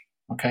change.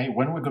 Okay,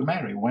 when we got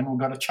married, when we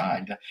got a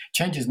child,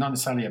 change is not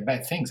necessarily a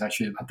bad thing.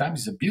 Actually, at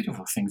times it's a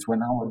beautiful thing.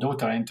 When our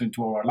daughter entered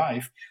into our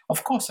life,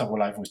 of course our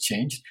life was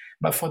changed,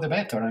 but for the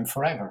better and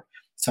forever.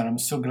 So I'm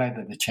so glad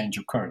that the change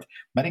occurred.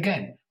 But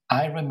again,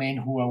 I remain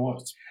who I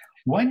was.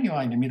 When you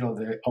are in the middle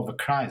of a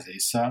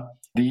crisis,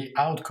 the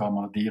outcome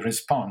or the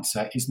response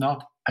is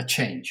not a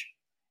change,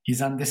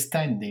 is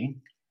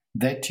understanding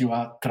that you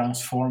are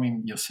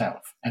transforming yourself.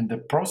 And the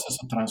process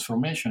of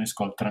transformation is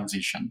called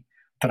transition.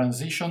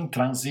 Transition,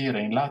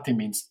 transire in Latin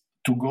means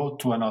to go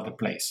to another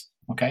place.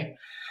 Okay?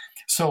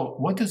 So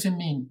what does it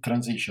mean,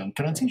 transition?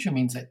 Transition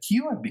means that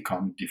you have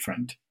become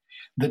different.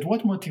 That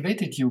what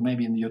motivated you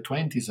maybe in your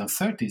 20s or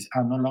 30s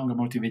are no longer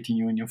motivating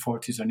you in your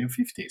 40s or your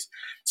 50s.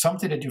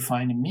 Something that you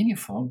find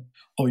meaningful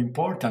or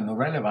important or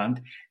relevant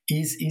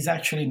is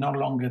actually no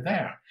longer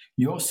there.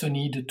 You also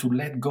need to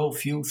let go of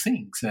few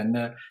things. And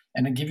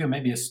I give you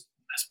maybe a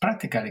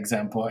practical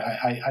example.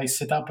 I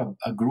set up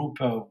a group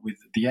with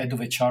the head of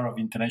HR of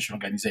international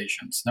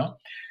organizations. No?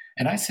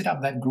 And I set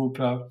up that group,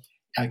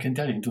 I can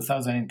tell you, in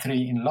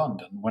 2003 in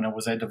London when I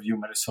was head of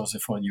human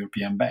resources for a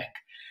European bank.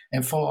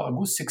 And for a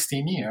good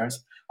 16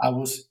 years, I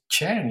was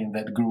chairing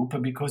that group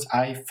because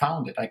I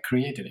found it, I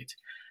created it.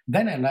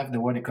 Then I left the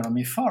World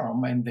Economic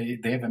Forum and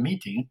they have a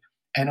meeting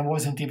and I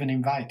wasn't even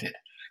invited.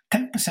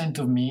 10%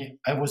 of me,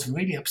 I was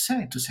really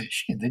upset to say,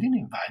 shit, they didn't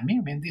invite me.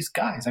 I mean, these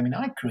guys,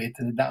 I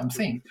created the damn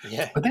thing.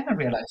 Yeah. But then I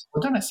realized,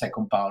 hold on a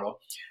second, Paolo,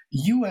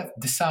 you have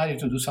decided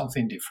to do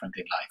something different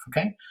in life,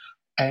 okay?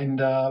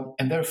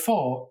 And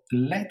therefore,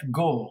 let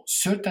go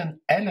certain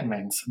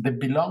elements that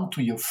belong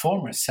to your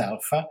former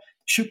self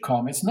should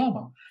come as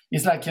normal.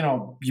 It's like,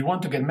 you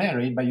want to get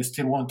married, but you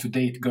still want to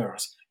date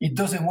girls. It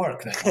doesn't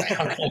work that way.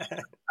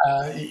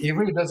 Okay? It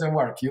really doesn't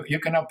work. You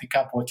cannot pick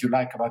up what you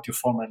like about your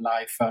former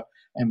life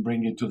and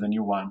bring it to the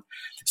new one.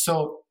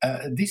 So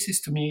this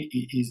is, to me,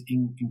 is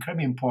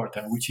incredibly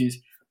important, which is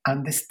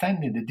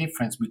understanding the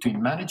difference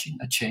between managing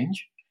a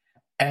change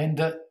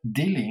and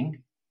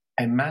dealing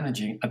and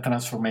managing a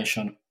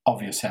transformation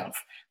of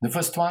yourself. The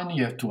first one,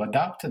 you have to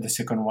adapt. The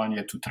second one, you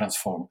have to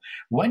transform.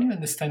 When you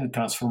understand the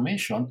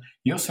transformation,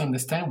 you also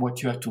understand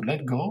what you have to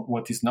let go,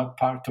 what is not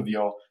part of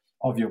your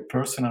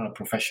personal or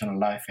professional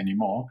life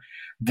anymore.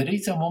 There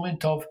is a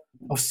moment of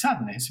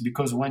sadness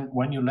because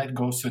when you let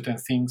go certain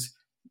things,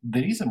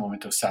 there is a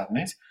moment of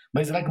sadness,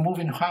 but it's like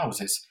moving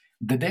houses.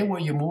 The day where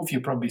you move,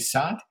 you're probably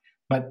sad,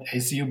 but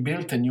as you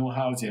build a new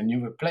house in a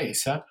new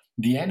place,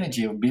 the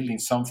energy of building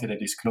something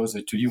that is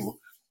closer to you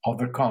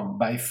overcome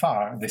by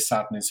far the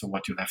sadness of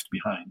what you left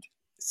behind.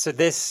 So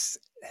this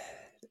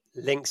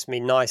links me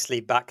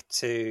nicely back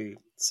to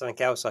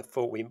something else I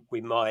thought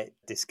we might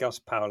discuss,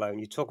 Paolo. And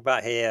you talk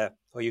about here,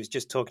 or you was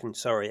just talking,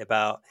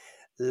 about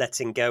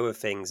letting go of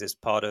things as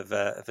part of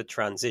a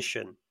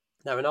transition.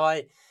 Now, when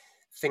I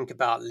think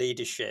about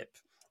leadership,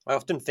 I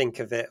often think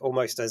of it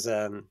almost as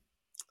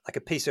like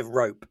a piece of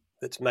rope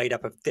that's made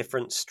up of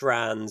different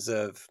strands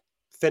of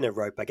thinner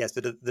rope, I guess,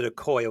 that are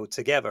coiled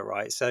together,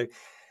 right? So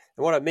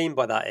what I mean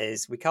by that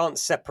is we can't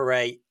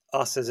separate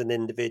us as an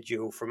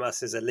individual from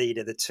us as a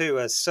leader. The two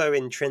are so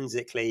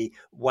intrinsically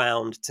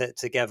wound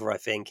together, I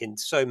think, in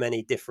so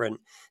many different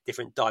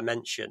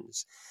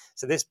dimensions.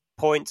 So this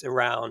point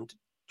around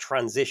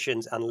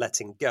transitions and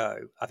letting go,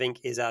 I think,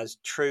 is as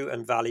true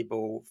and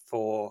valuable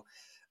for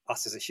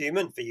us as a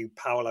human, for you,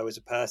 Paolo, as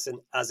a person,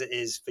 as it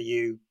is for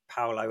you,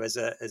 Paolo, as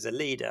a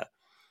leader.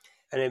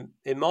 And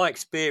in my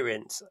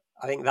experience,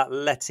 I think that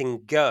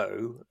letting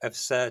go of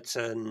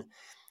certain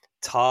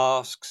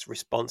tasks,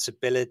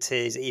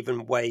 responsibilities,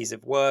 even ways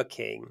of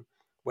working,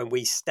 when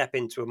we step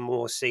into a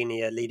more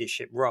senior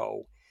leadership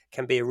role,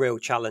 can be a real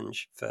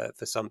challenge for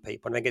some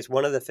people. And I think it's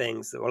one of the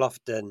things that will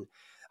often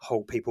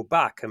hold people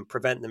back and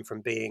prevent them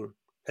from being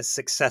as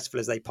successful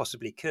as they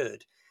possibly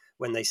could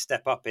when they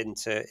step up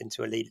into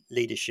a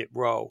leadership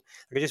role.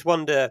 I just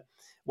wonder,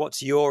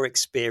 what's your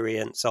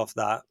experience of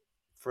that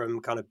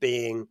from kind of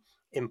being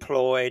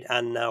employed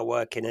and now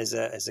working as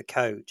a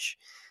coach,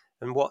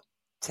 and what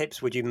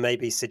tips would you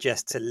maybe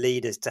suggest to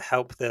leaders to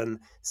help them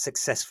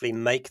successfully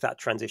make that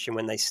transition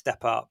when they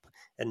step up,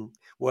 and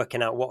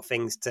working out what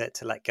things to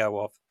let go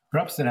of?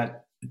 Perhaps there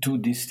are two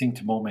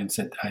distinct moments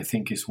that I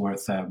think is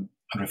worth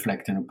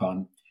reflecting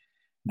upon.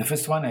 The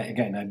first one,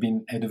 again, I've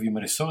been head of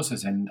human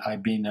resources, and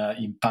I've been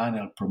in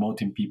panel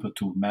promoting people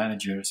to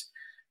managers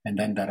and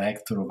then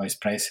director or vice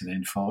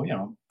president for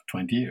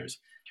 20 years.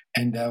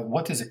 And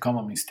what is a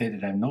common mistake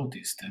that I've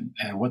noticed?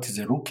 And what is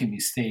a rookie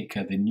mistake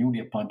the newly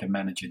appointed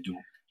manager do?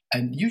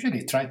 And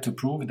usually try to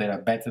prove they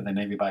are better than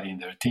everybody in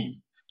their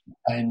team.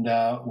 And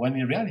when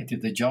in reality,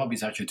 the job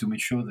is actually to make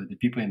sure that the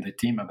people in the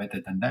team are better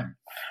than them.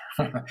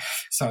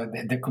 So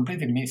they're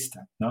completely missed.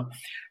 No?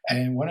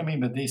 And what I mean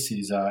by this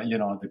is,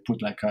 they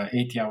put like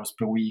 80 hours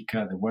per week.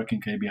 They're working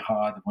incredibly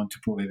hard. They want to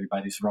prove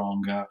everybody's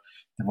wrong.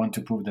 They want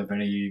to prove they're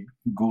very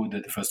good,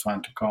 the first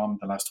one to come,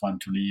 the last one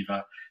to leave.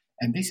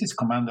 And this is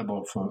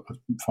commendable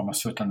from a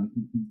certain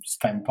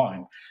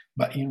standpoint.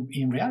 But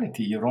in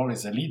reality, your role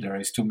as a leader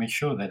is to make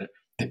sure that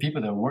the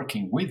people that are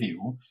working with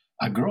you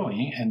are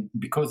growing, and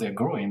because they're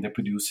growing, they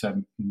produce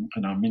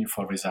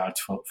meaningful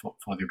results for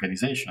the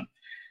organization.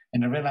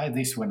 And I realized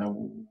this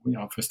when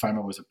first time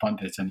I was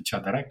appointed as an HR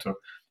director.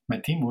 My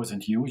team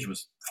wasn't huge; it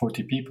was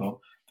 40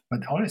 people.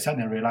 But all of a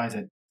sudden, I realized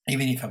that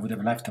even if I would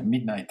have left at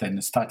midnight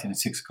and starting at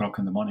 6 o'clock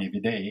in the morning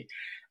every day,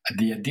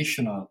 the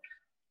additional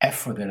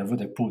effort that I would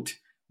have put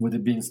would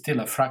have been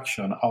still a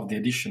fraction of the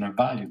additional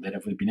value that I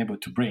would have been able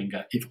to bring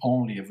if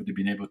only I would have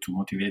been able to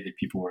motivate the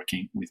people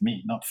working with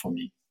me, not for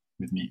me,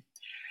 with me.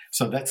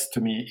 So that's,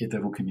 to me, is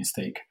a rookie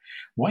mistake.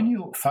 When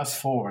you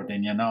fast forward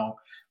and you're now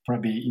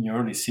probably in your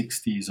early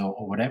 60s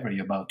or whatever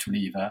you're about to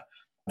leave,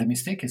 the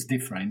mistake is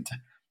different,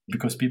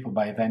 because people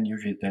by then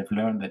usually they've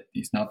learned that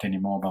it's not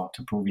anymore about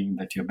proving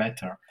that you're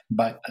better.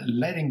 But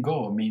letting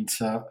go means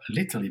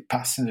literally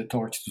passing the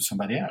torch to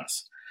somebody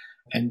else.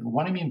 And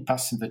what I mean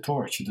passing the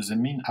torch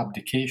doesn't mean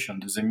abdication,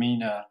 doesn't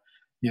mean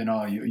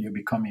you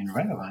become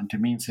irrelevant.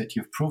 It means that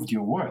you've proved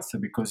your worth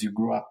because you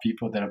grew up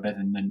people that are better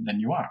than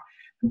you are.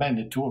 Ben,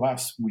 the two of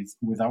us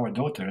with our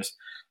daughters,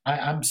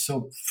 I'm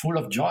so full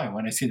of joy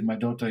when I see that my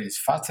daughter is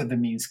faster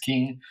than me in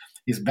skiing,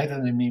 is better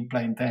than me in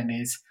playing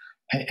tennis.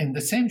 And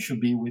the same should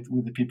be with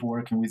the people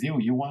working with you.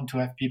 You want to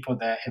have people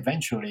that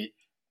eventually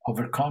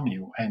overcome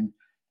you. And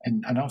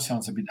I know it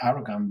sounds a bit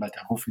arrogant, but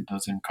I hope it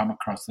doesn't come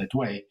across that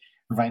way.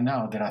 Right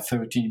now, there are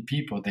 13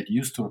 people that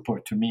used to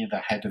report to me, the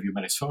head of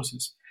human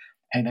resources.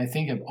 And I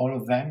think of all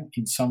of them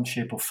in some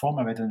shape or form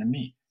are better than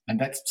me. And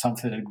that's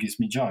something that gives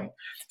me joy.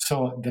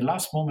 So the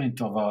last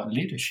moment of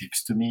leadership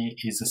to me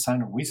is a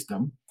sign of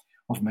wisdom,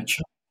 of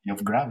maturity, of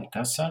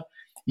gravitas,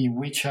 in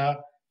which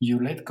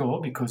you let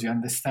go because you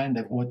understand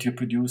that what you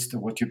produced,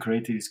 what you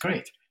created is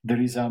great.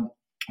 There is a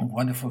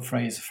wonderful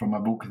phrase from a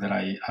book that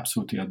I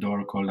absolutely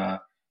adore called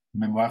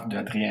Mémoire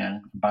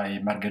d'Adrien by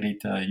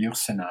Marguerite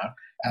Yourcenar,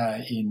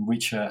 in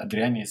which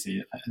Adrien is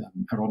a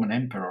Roman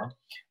emperor.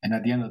 And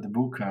at the end of the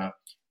book,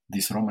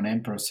 this Roman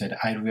emperor said,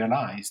 I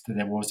realized that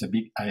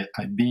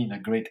I'd been a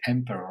great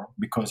emperor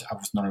because I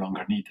was no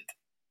longer needed.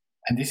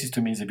 And this is,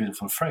 to me, is a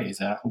beautiful phrase.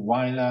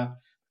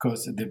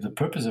 Because the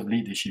purpose of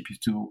leadership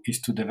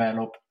is to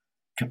develop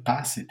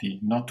capacity,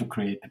 not to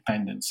create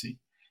dependency.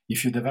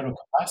 If you develop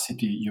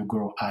capacity, you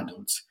grow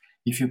adults.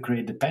 If you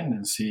create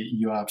dependency,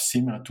 you are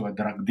similar to a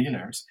drug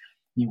dealers,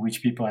 in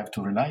which people have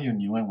to rely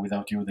on you, and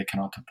without you, they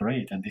cannot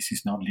operate. And this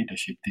is not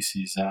leadership. This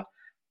is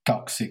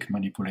toxic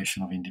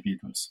manipulation of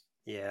individuals.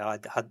 Yeah, I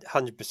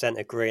 100%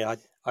 agree.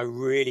 I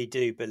really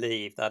do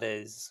believe that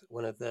is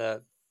one of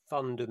the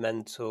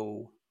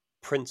fundamental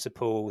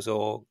principles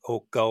or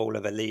goal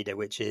of a leader,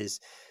 which is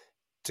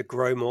to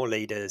grow more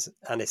leaders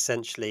and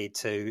essentially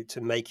to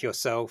make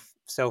yourself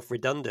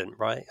self-redundant,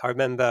 right? I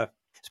remember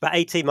it's about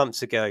 18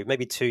 months ago,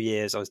 maybe 2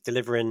 years, I was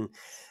delivering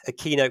a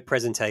keynote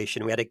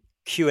presentation. We had a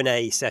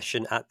Q&A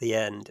session at the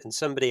end, and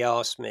somebody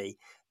asked me,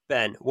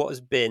 Ben, what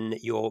has been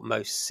your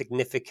most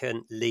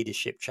significant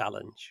leadership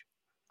challenge?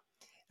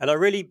 And I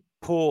really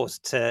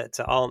paused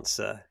to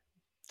answer.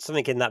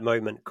 Something in that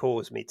moment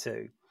caused me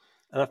to.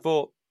 And I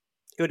thought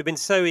it would have been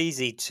so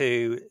easy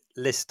to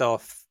list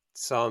off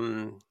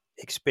some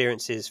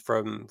experiences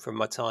from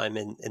my time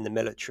in the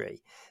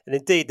military. And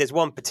indeed, there's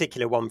one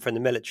particular one from the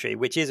military,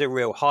 which is a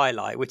real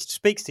highlight, which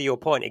speaks to your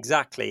point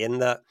exactly, in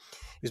that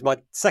it was my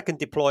second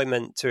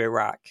deployment to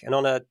Iraq. And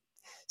on a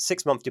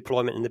 6-month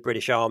deployment in the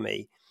British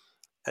Army,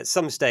 at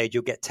some stage,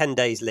 you'll get 10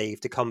 days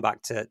leave to come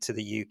back to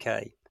the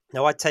UK.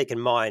 Now, I'd taken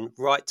mine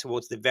right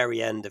towards the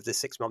very end of the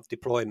 6-month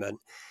deployment,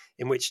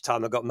 in which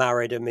time I got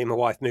married and me and my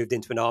wife moved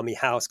into an army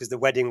house because the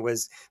wedding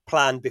was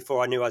planned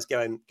before I knew I was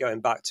going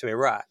back to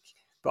Iraq.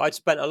 But I'd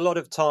spent a lot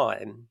of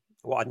time,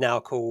 what I'd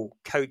now call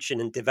coaching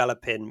and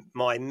developing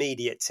my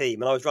immediate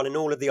team. And I was running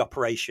all of the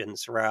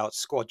operations for our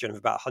squadron of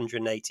about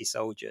 180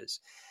 soldiers.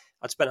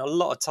 I'd spent a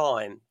lot of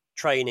time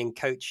training,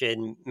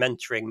 coaching,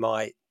 mentoring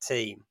my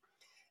team.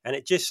 And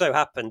it just so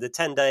happened the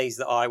 10 days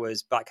that I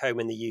was back home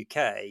in the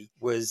UK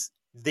was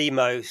the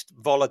most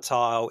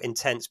volatile,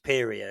 intense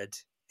period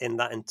in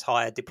that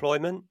entire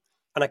deployment.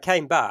 And I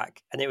came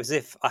back and it was as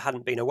if I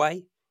hadn't been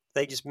away.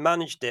 They just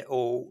managed it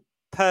all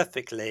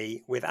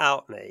perfectly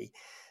without me.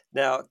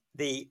 Now,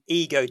 the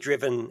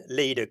ego-driven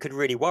leader could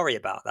really worry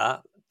about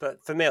that.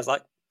 But for me, I was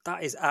like,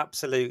 that is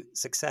absolute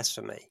success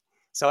for me.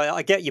 So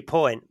I get your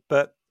point,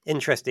 but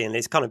interestingly,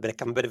 it's kind of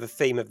become a bit of a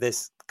theme of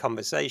this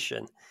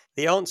conversation.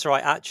 The answer I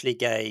actually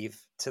gave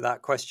to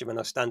that question when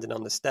I was standing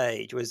on the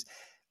stage was,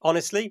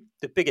 honestly,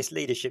 the biggest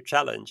leadership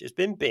challenge has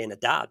been being a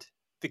dad,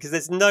 because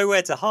there's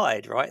nowhere to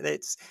hide, right?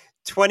 It's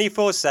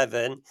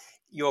 24/7.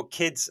 Your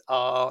kids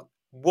are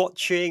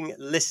watching,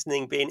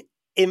 listening, being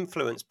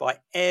influenced by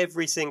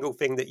every single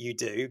thing that you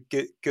do,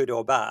 good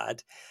or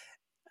bad.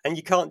 And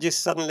you can't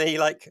just suddenly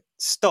like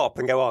stop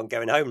and go, oh, I'm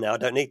going home now, I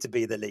don't need to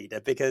be the leader,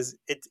 because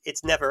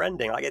it's never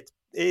ending. Like it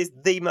is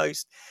the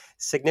most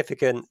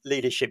significant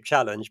leadership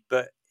challenge,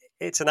 but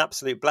it's an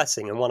absolute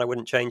blessing and one I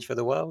wouldn't change for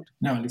the world.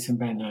 No, listen,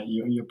 Ben,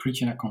 you're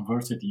preaching a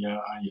converted here.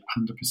 I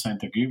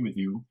 100% agree with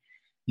you.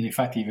 In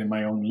fact, even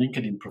my own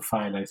LinkedIn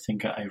profile, I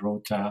think I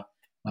wrote,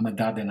 I'm a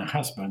dad and a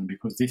husband,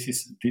 because this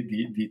is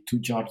the two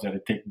jobs that I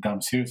take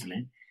damn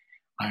seriously.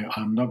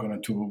 I'm not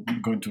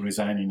going to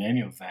resign in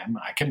any of them.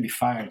 I can be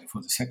fired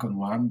for the second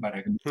one, but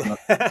I can not.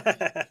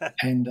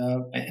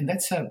 And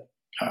that's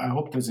I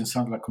hope it doesn't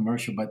sound like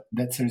commercial, but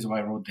that's the reason why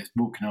I wrote this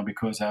book now,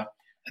 because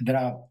there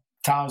are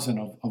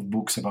thousands of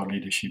books about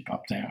leadership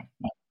up there,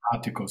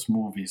 articles,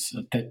 movies,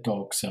 TED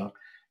Talks,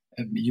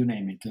 you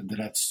name it.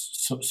 That's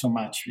so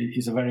much.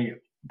 It's a very,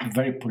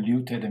 very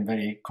polluted and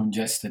very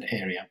congested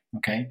area.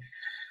 Okay.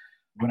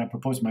 When I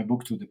proposed my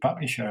book to the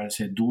publisher, I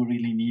said, do we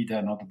really need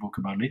another book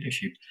about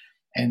leadership?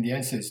 And the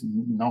answer is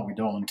no, we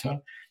don't.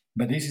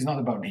 But this is not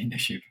about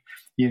leadership,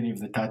 even if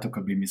the title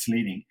could be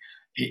misleading.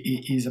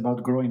 It is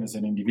about growing as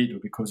an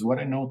individual, because what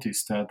I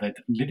noticed that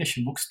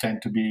leadership books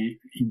tend to be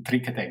in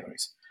three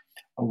categories.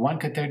 One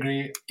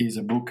category is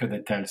a book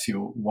that tells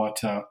you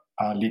what a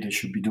leader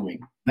should be doing.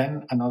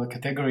 Then another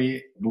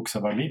category, books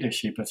about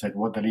leadership, that said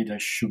what the leader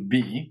should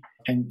be.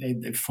 And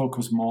they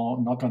focus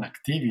more not on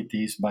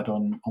activities, but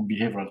on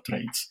behavioral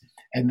traits.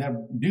 And they're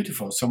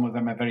beautiful. Some of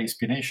them are very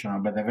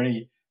inspirational, but they're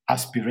very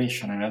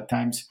aspirational, and at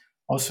times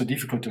also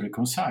difficult to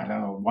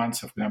reconcile. Once,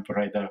 for example,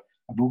 read a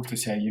book to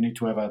say you need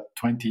to have a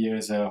 20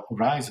 years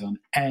horizon,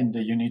 and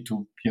you need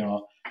to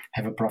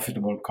have a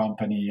profitable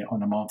company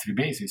on a monthly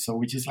basis. So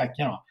which is like,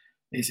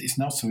 it's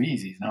not so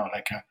easy,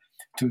 like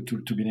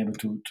to be able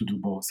to do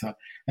both.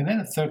 And then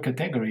a third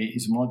category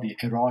is more the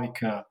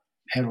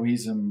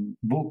heroism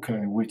book,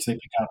 in which they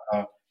pick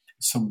up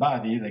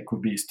somebody, that could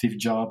be Steve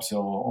Jobs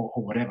or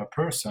whatever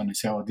person, and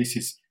say, oh, this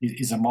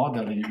is a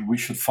model, we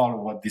should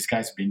follow what this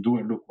guy's been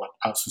doing. Look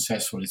how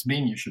successful it's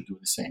been, you should do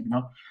the same.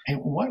 And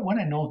what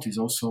I notice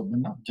also, but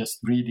not just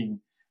reading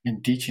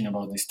and teaching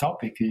about this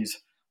topic,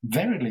 is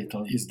very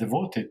little is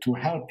devoted to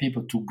help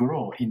people to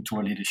grow into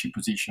a leadership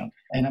position.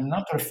 And I'm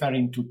not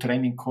referring to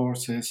training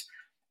courses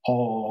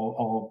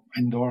or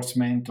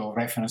endorsement or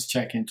reference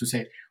checking to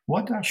say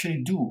what to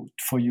actually do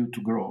for you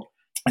to grow.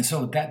 And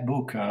so that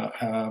book that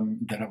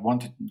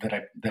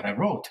I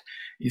wrote,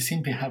 it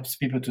simply helps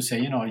people to say,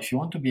 if you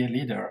want to be a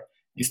leader,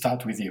 it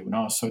starts with you.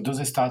 So it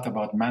doesn't start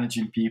about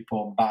managing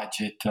people,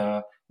 budget,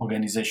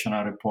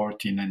 organizational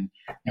reporting,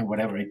 and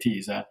whatever it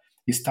is.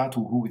 It starts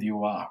with who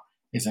you are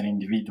as an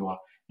individual.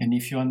 And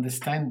if you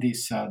understand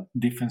these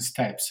different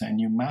steps and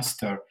you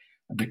master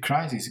the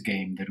crisis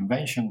game, the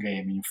invention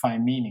game, and you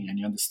find meaning, and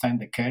you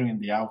understand the carrying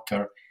the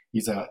outer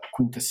is a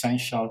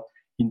quintessential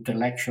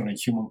intellectual and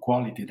human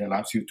quality that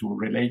allows you to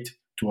relate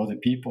to other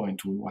people and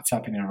to what's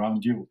happening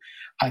around you,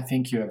 I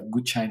think you have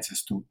good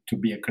chances to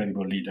be a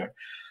credible leader.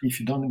 If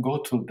you don't go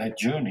through that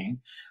journey,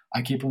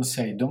 I keep on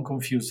saying, don't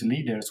confuse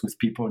leaders with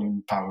people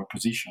in power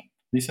position.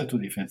 These are two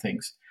different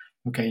things.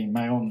 Okay, in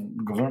my own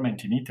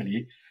government in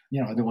Italy,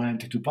 I don't want to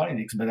enter into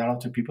politics, but there are a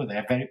lot of people that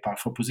have very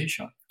powerful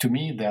position. To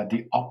me, they are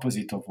the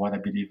opposite of what I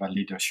believe a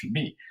leader should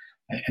be.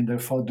 And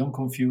therefore, don't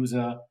confuse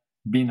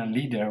being a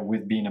leader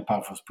with being a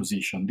powerful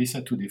position. These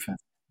are two different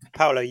things.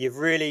 Paolo, you've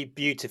really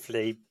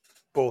beautifully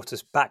brought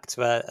us back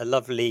to a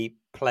lovely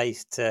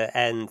place to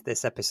end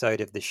this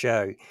episode of the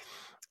show.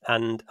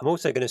 And I'm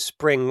also going to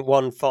spring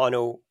one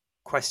final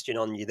question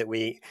on you that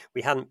we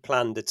hadn't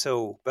planned at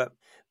all. But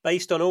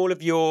based on all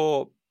of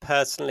your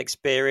personal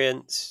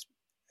experience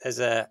as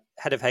a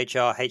head of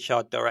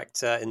HR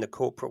director in the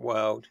corporate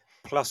world,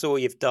 plus all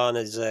you've done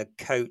as a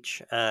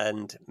coach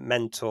and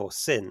mentor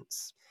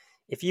since,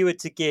 if you were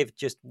to give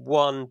just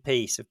one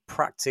piece of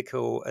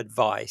practical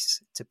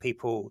advice to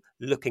people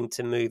looking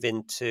to move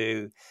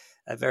into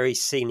a very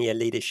senior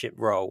leadership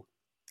role,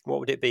 what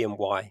would it be and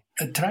why?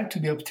 Try to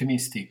be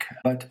optimistic,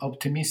 but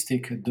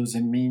optimistic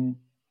doesn't mean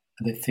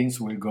that things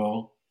will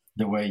go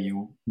the way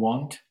you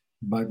want,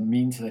 but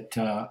means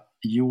that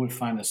you will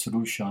find a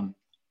solution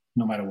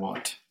no matter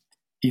what.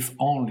 If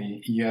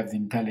only you have the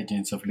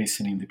intelligence of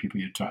listening to people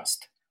you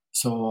trust.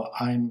 So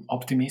I'm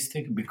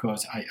optimistic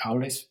because I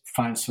always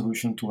find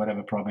solution to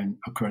whatever problem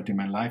occurred in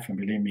my life. And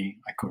believe me,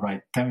 I could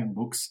write 10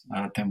 books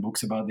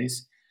about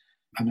this.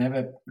 I've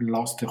never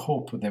lost the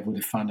hope that I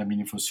would find a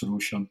meaningful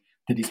solution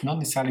that is not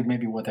necessarily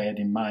maybe what I had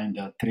in mind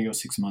 3 or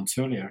 6 months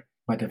earlier,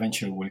 but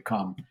eventually will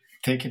come.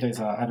 Take it as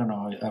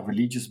a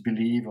religious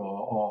belief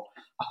or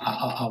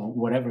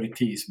whatever it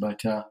is,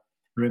 but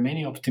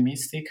remaining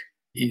optimistic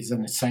is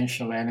an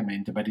essential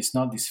element, but it's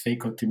not this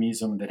fake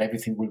optimism that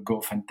everything will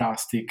go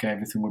fantastic,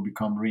 everything will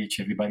become rich,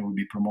 everybody will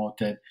be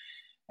promoted,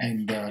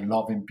 and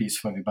love and peace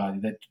for everybody.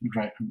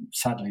 That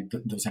sadly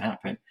doesn't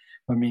happen.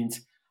 But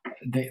means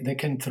they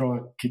can throw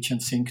a kitchen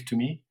sink to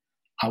me.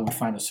 I will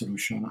find a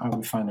solution. I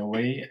will find a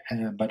way,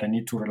 but I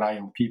need to rely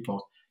on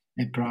people.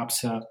 And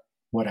perhaps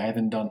what I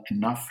haven't done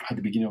enough at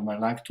the beginning of my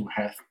life to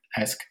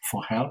ask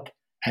for help.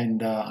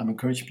 And I'm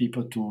encouraging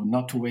people to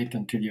not to wait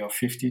until you're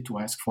 50 to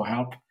ask for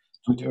help.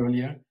 Do it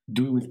earlier.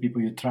 Do it with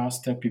people you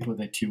trust, people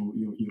that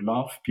you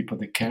love, people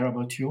that care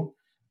about you.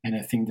 And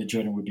I think the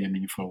journey will be a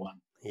meaningful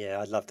one. Yeah,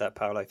 I love that,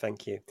 Paolo.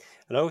 Thank you.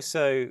 And I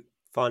also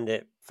find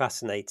it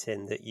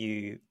fascinating that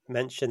you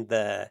mentioned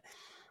there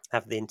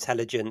have the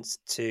intelligence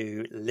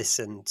to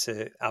listen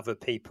to other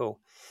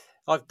people.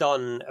 I've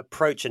done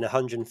approaching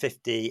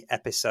 150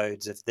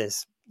 episodes of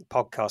this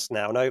podcast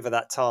now, and over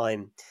that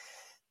time,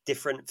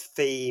 different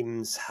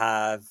themes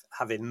have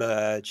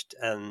emerged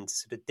and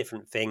sort of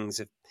different things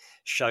have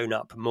shown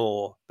up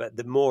more. But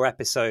the more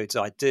episodes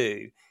I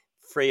do,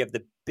 3 of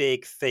the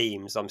big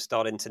themes I'm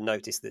starting to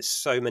notice that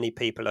so many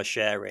people are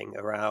sharing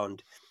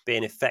around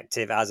being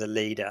effective as a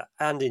leader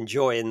and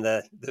enjoying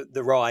the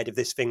ride of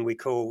this thing we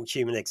call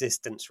human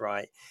existence,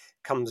 right?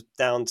 Comes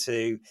down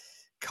to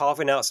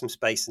carving out some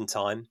space and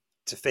time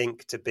to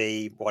think, to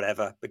be,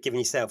 whatever, but giving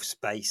yourself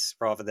space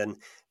rather than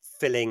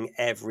filling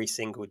every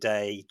single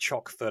day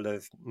chock full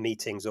of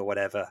meetings or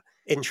whatever.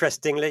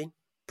 Interestingly,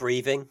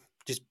 breathing,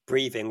 just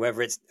breathing,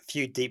 whether it's a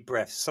few deep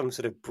breaths, some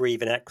sort of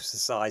breathing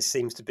exercise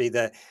seems to be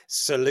the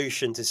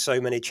solution to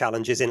so many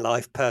challenges in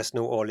life,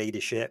 personal or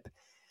leadership.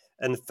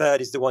 And the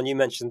third is the one you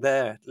mentioned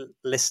there,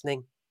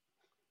 listening.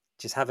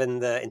 Just having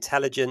the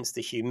intelligence,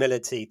 the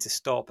humility to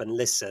stop and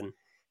listen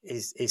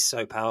is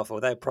so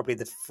powerful. They're probably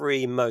the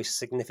 3 most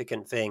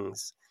significant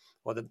things,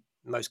 or the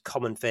most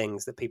common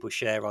things that people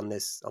share on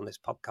this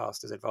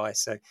podcast as advice.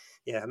 So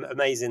yeah,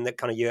 amazing that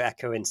kind of you're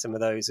echoing some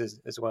of those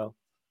as well.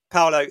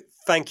 Paolo,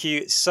 thank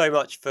you so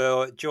much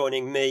for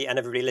joining me and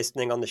everybody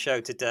listening on the show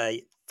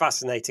today.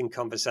 Fascinating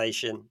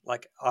conversation.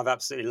 Like, I've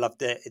absolutely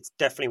loved it. It's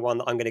definitely one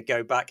that I'm going to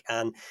go back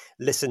and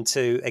listen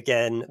to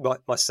again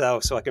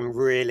myself so I can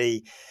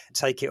really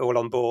take it all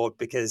on board,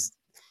 because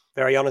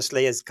very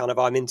honestly, as kind of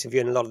I'm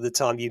interviewing a lot of the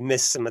time, you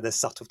miss some of the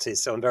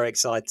subtleties. So I'm very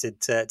excited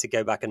to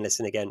go back and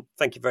listen again.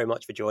 Thank you very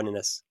much for joining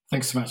us.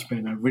 Thanks so much,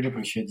 Ben. I really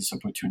appreciate this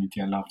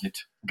opportunity. I loved it.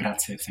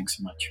 Grazie. Thanks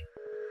so much.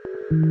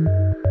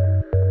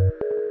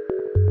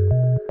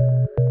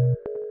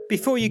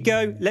 Before you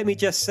go, let me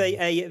just say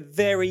a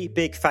very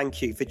big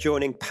thank you for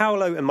joining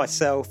Paolo and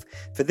myself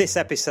for this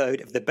episode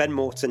of the Ben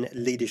Morton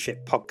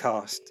Leadership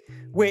Podcast,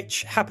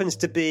 which happens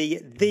to be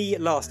the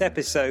last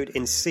episode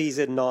in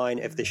season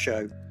 9 of the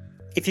show.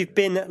 If you've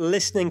been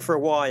listening for a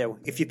while,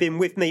 if you've been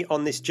with me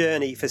on this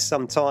journey for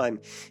some time,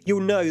 you'll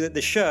know that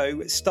the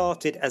show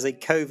started as a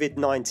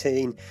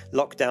COVID-19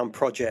 lockdown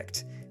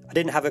project. I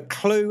didn't have a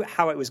clue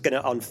how it was going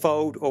to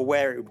unfold or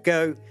where it would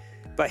go,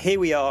 but here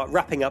we are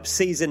wrapping up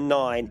season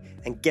 9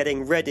 and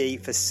getting ready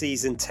for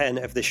season 10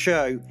 of the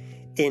show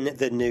in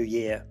the new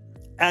year.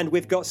 And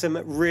we've got some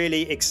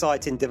really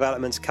exciting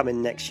developments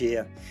coming next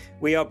year.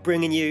 We are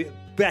bringing you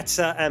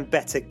better and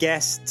better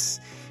guests.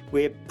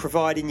 We're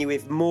providing you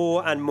with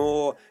more and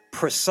more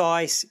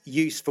precise,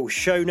 useful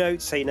show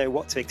notes so you know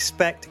what to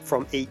expect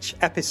from each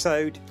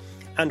episode.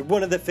 And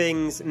one of the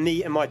things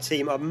me and my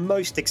team are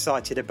most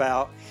excited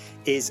about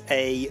is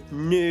a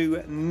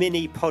new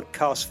mini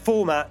podcast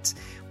format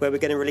where we're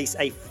going to release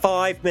a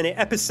 5-minute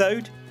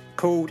episode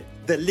called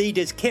The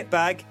Leader's Kit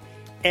Bag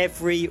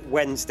every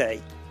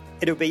Wednesday.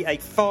 It'll be a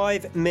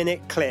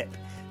 5-minute clip,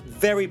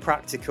 very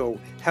practical,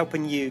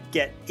 helping you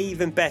get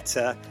even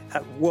better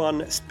at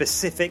one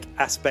specific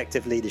aspect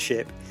of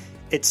leadership.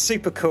 It's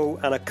super cool,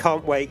 and I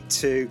can't wait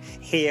to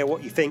hear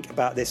what you think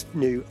about this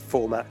new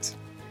format.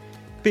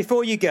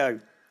 Before you go,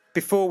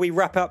 before we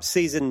wrap up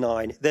season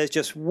 9, there's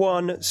just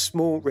one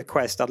small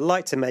request I'd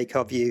like to make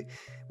of you,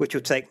 which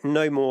will take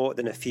no more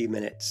than a few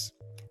minutes.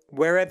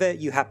 Wherever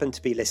you happen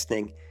to be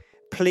listening,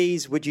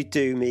 please would you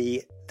do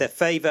me the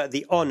favour,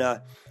 the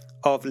honour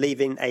of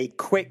leaving a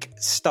quick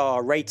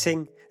star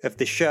rating of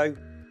the show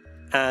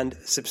and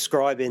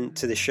subscribing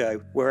to the show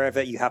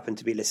wherever you happen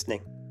to be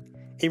listening.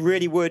 It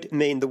really would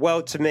mean the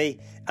world to me,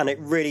 and it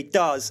really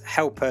does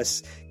help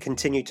us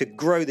continue to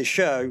grow the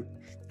show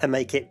and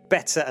make it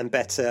better and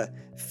better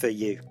for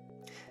you.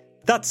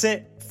 That's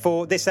it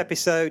for this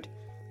episode.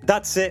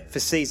 That's it for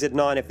season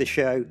 9 of the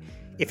show.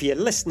 If you're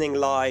listening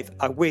live,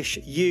 I wish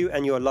you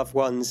and your loved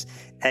ones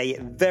a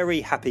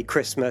very happy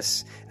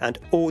Christmas and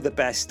all the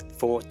best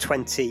for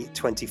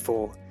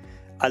 2024.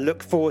 I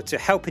look forward to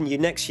helping you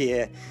next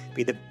year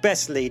be the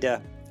best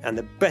leader and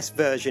the best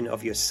version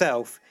of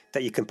yourself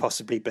that you can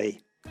possibly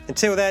be.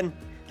 Until then,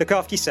 look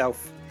after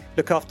yourself,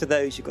 look after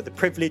those you've got the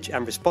privilege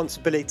and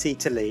responsibility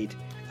to lead,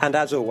 and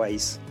as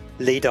always,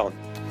 lead on.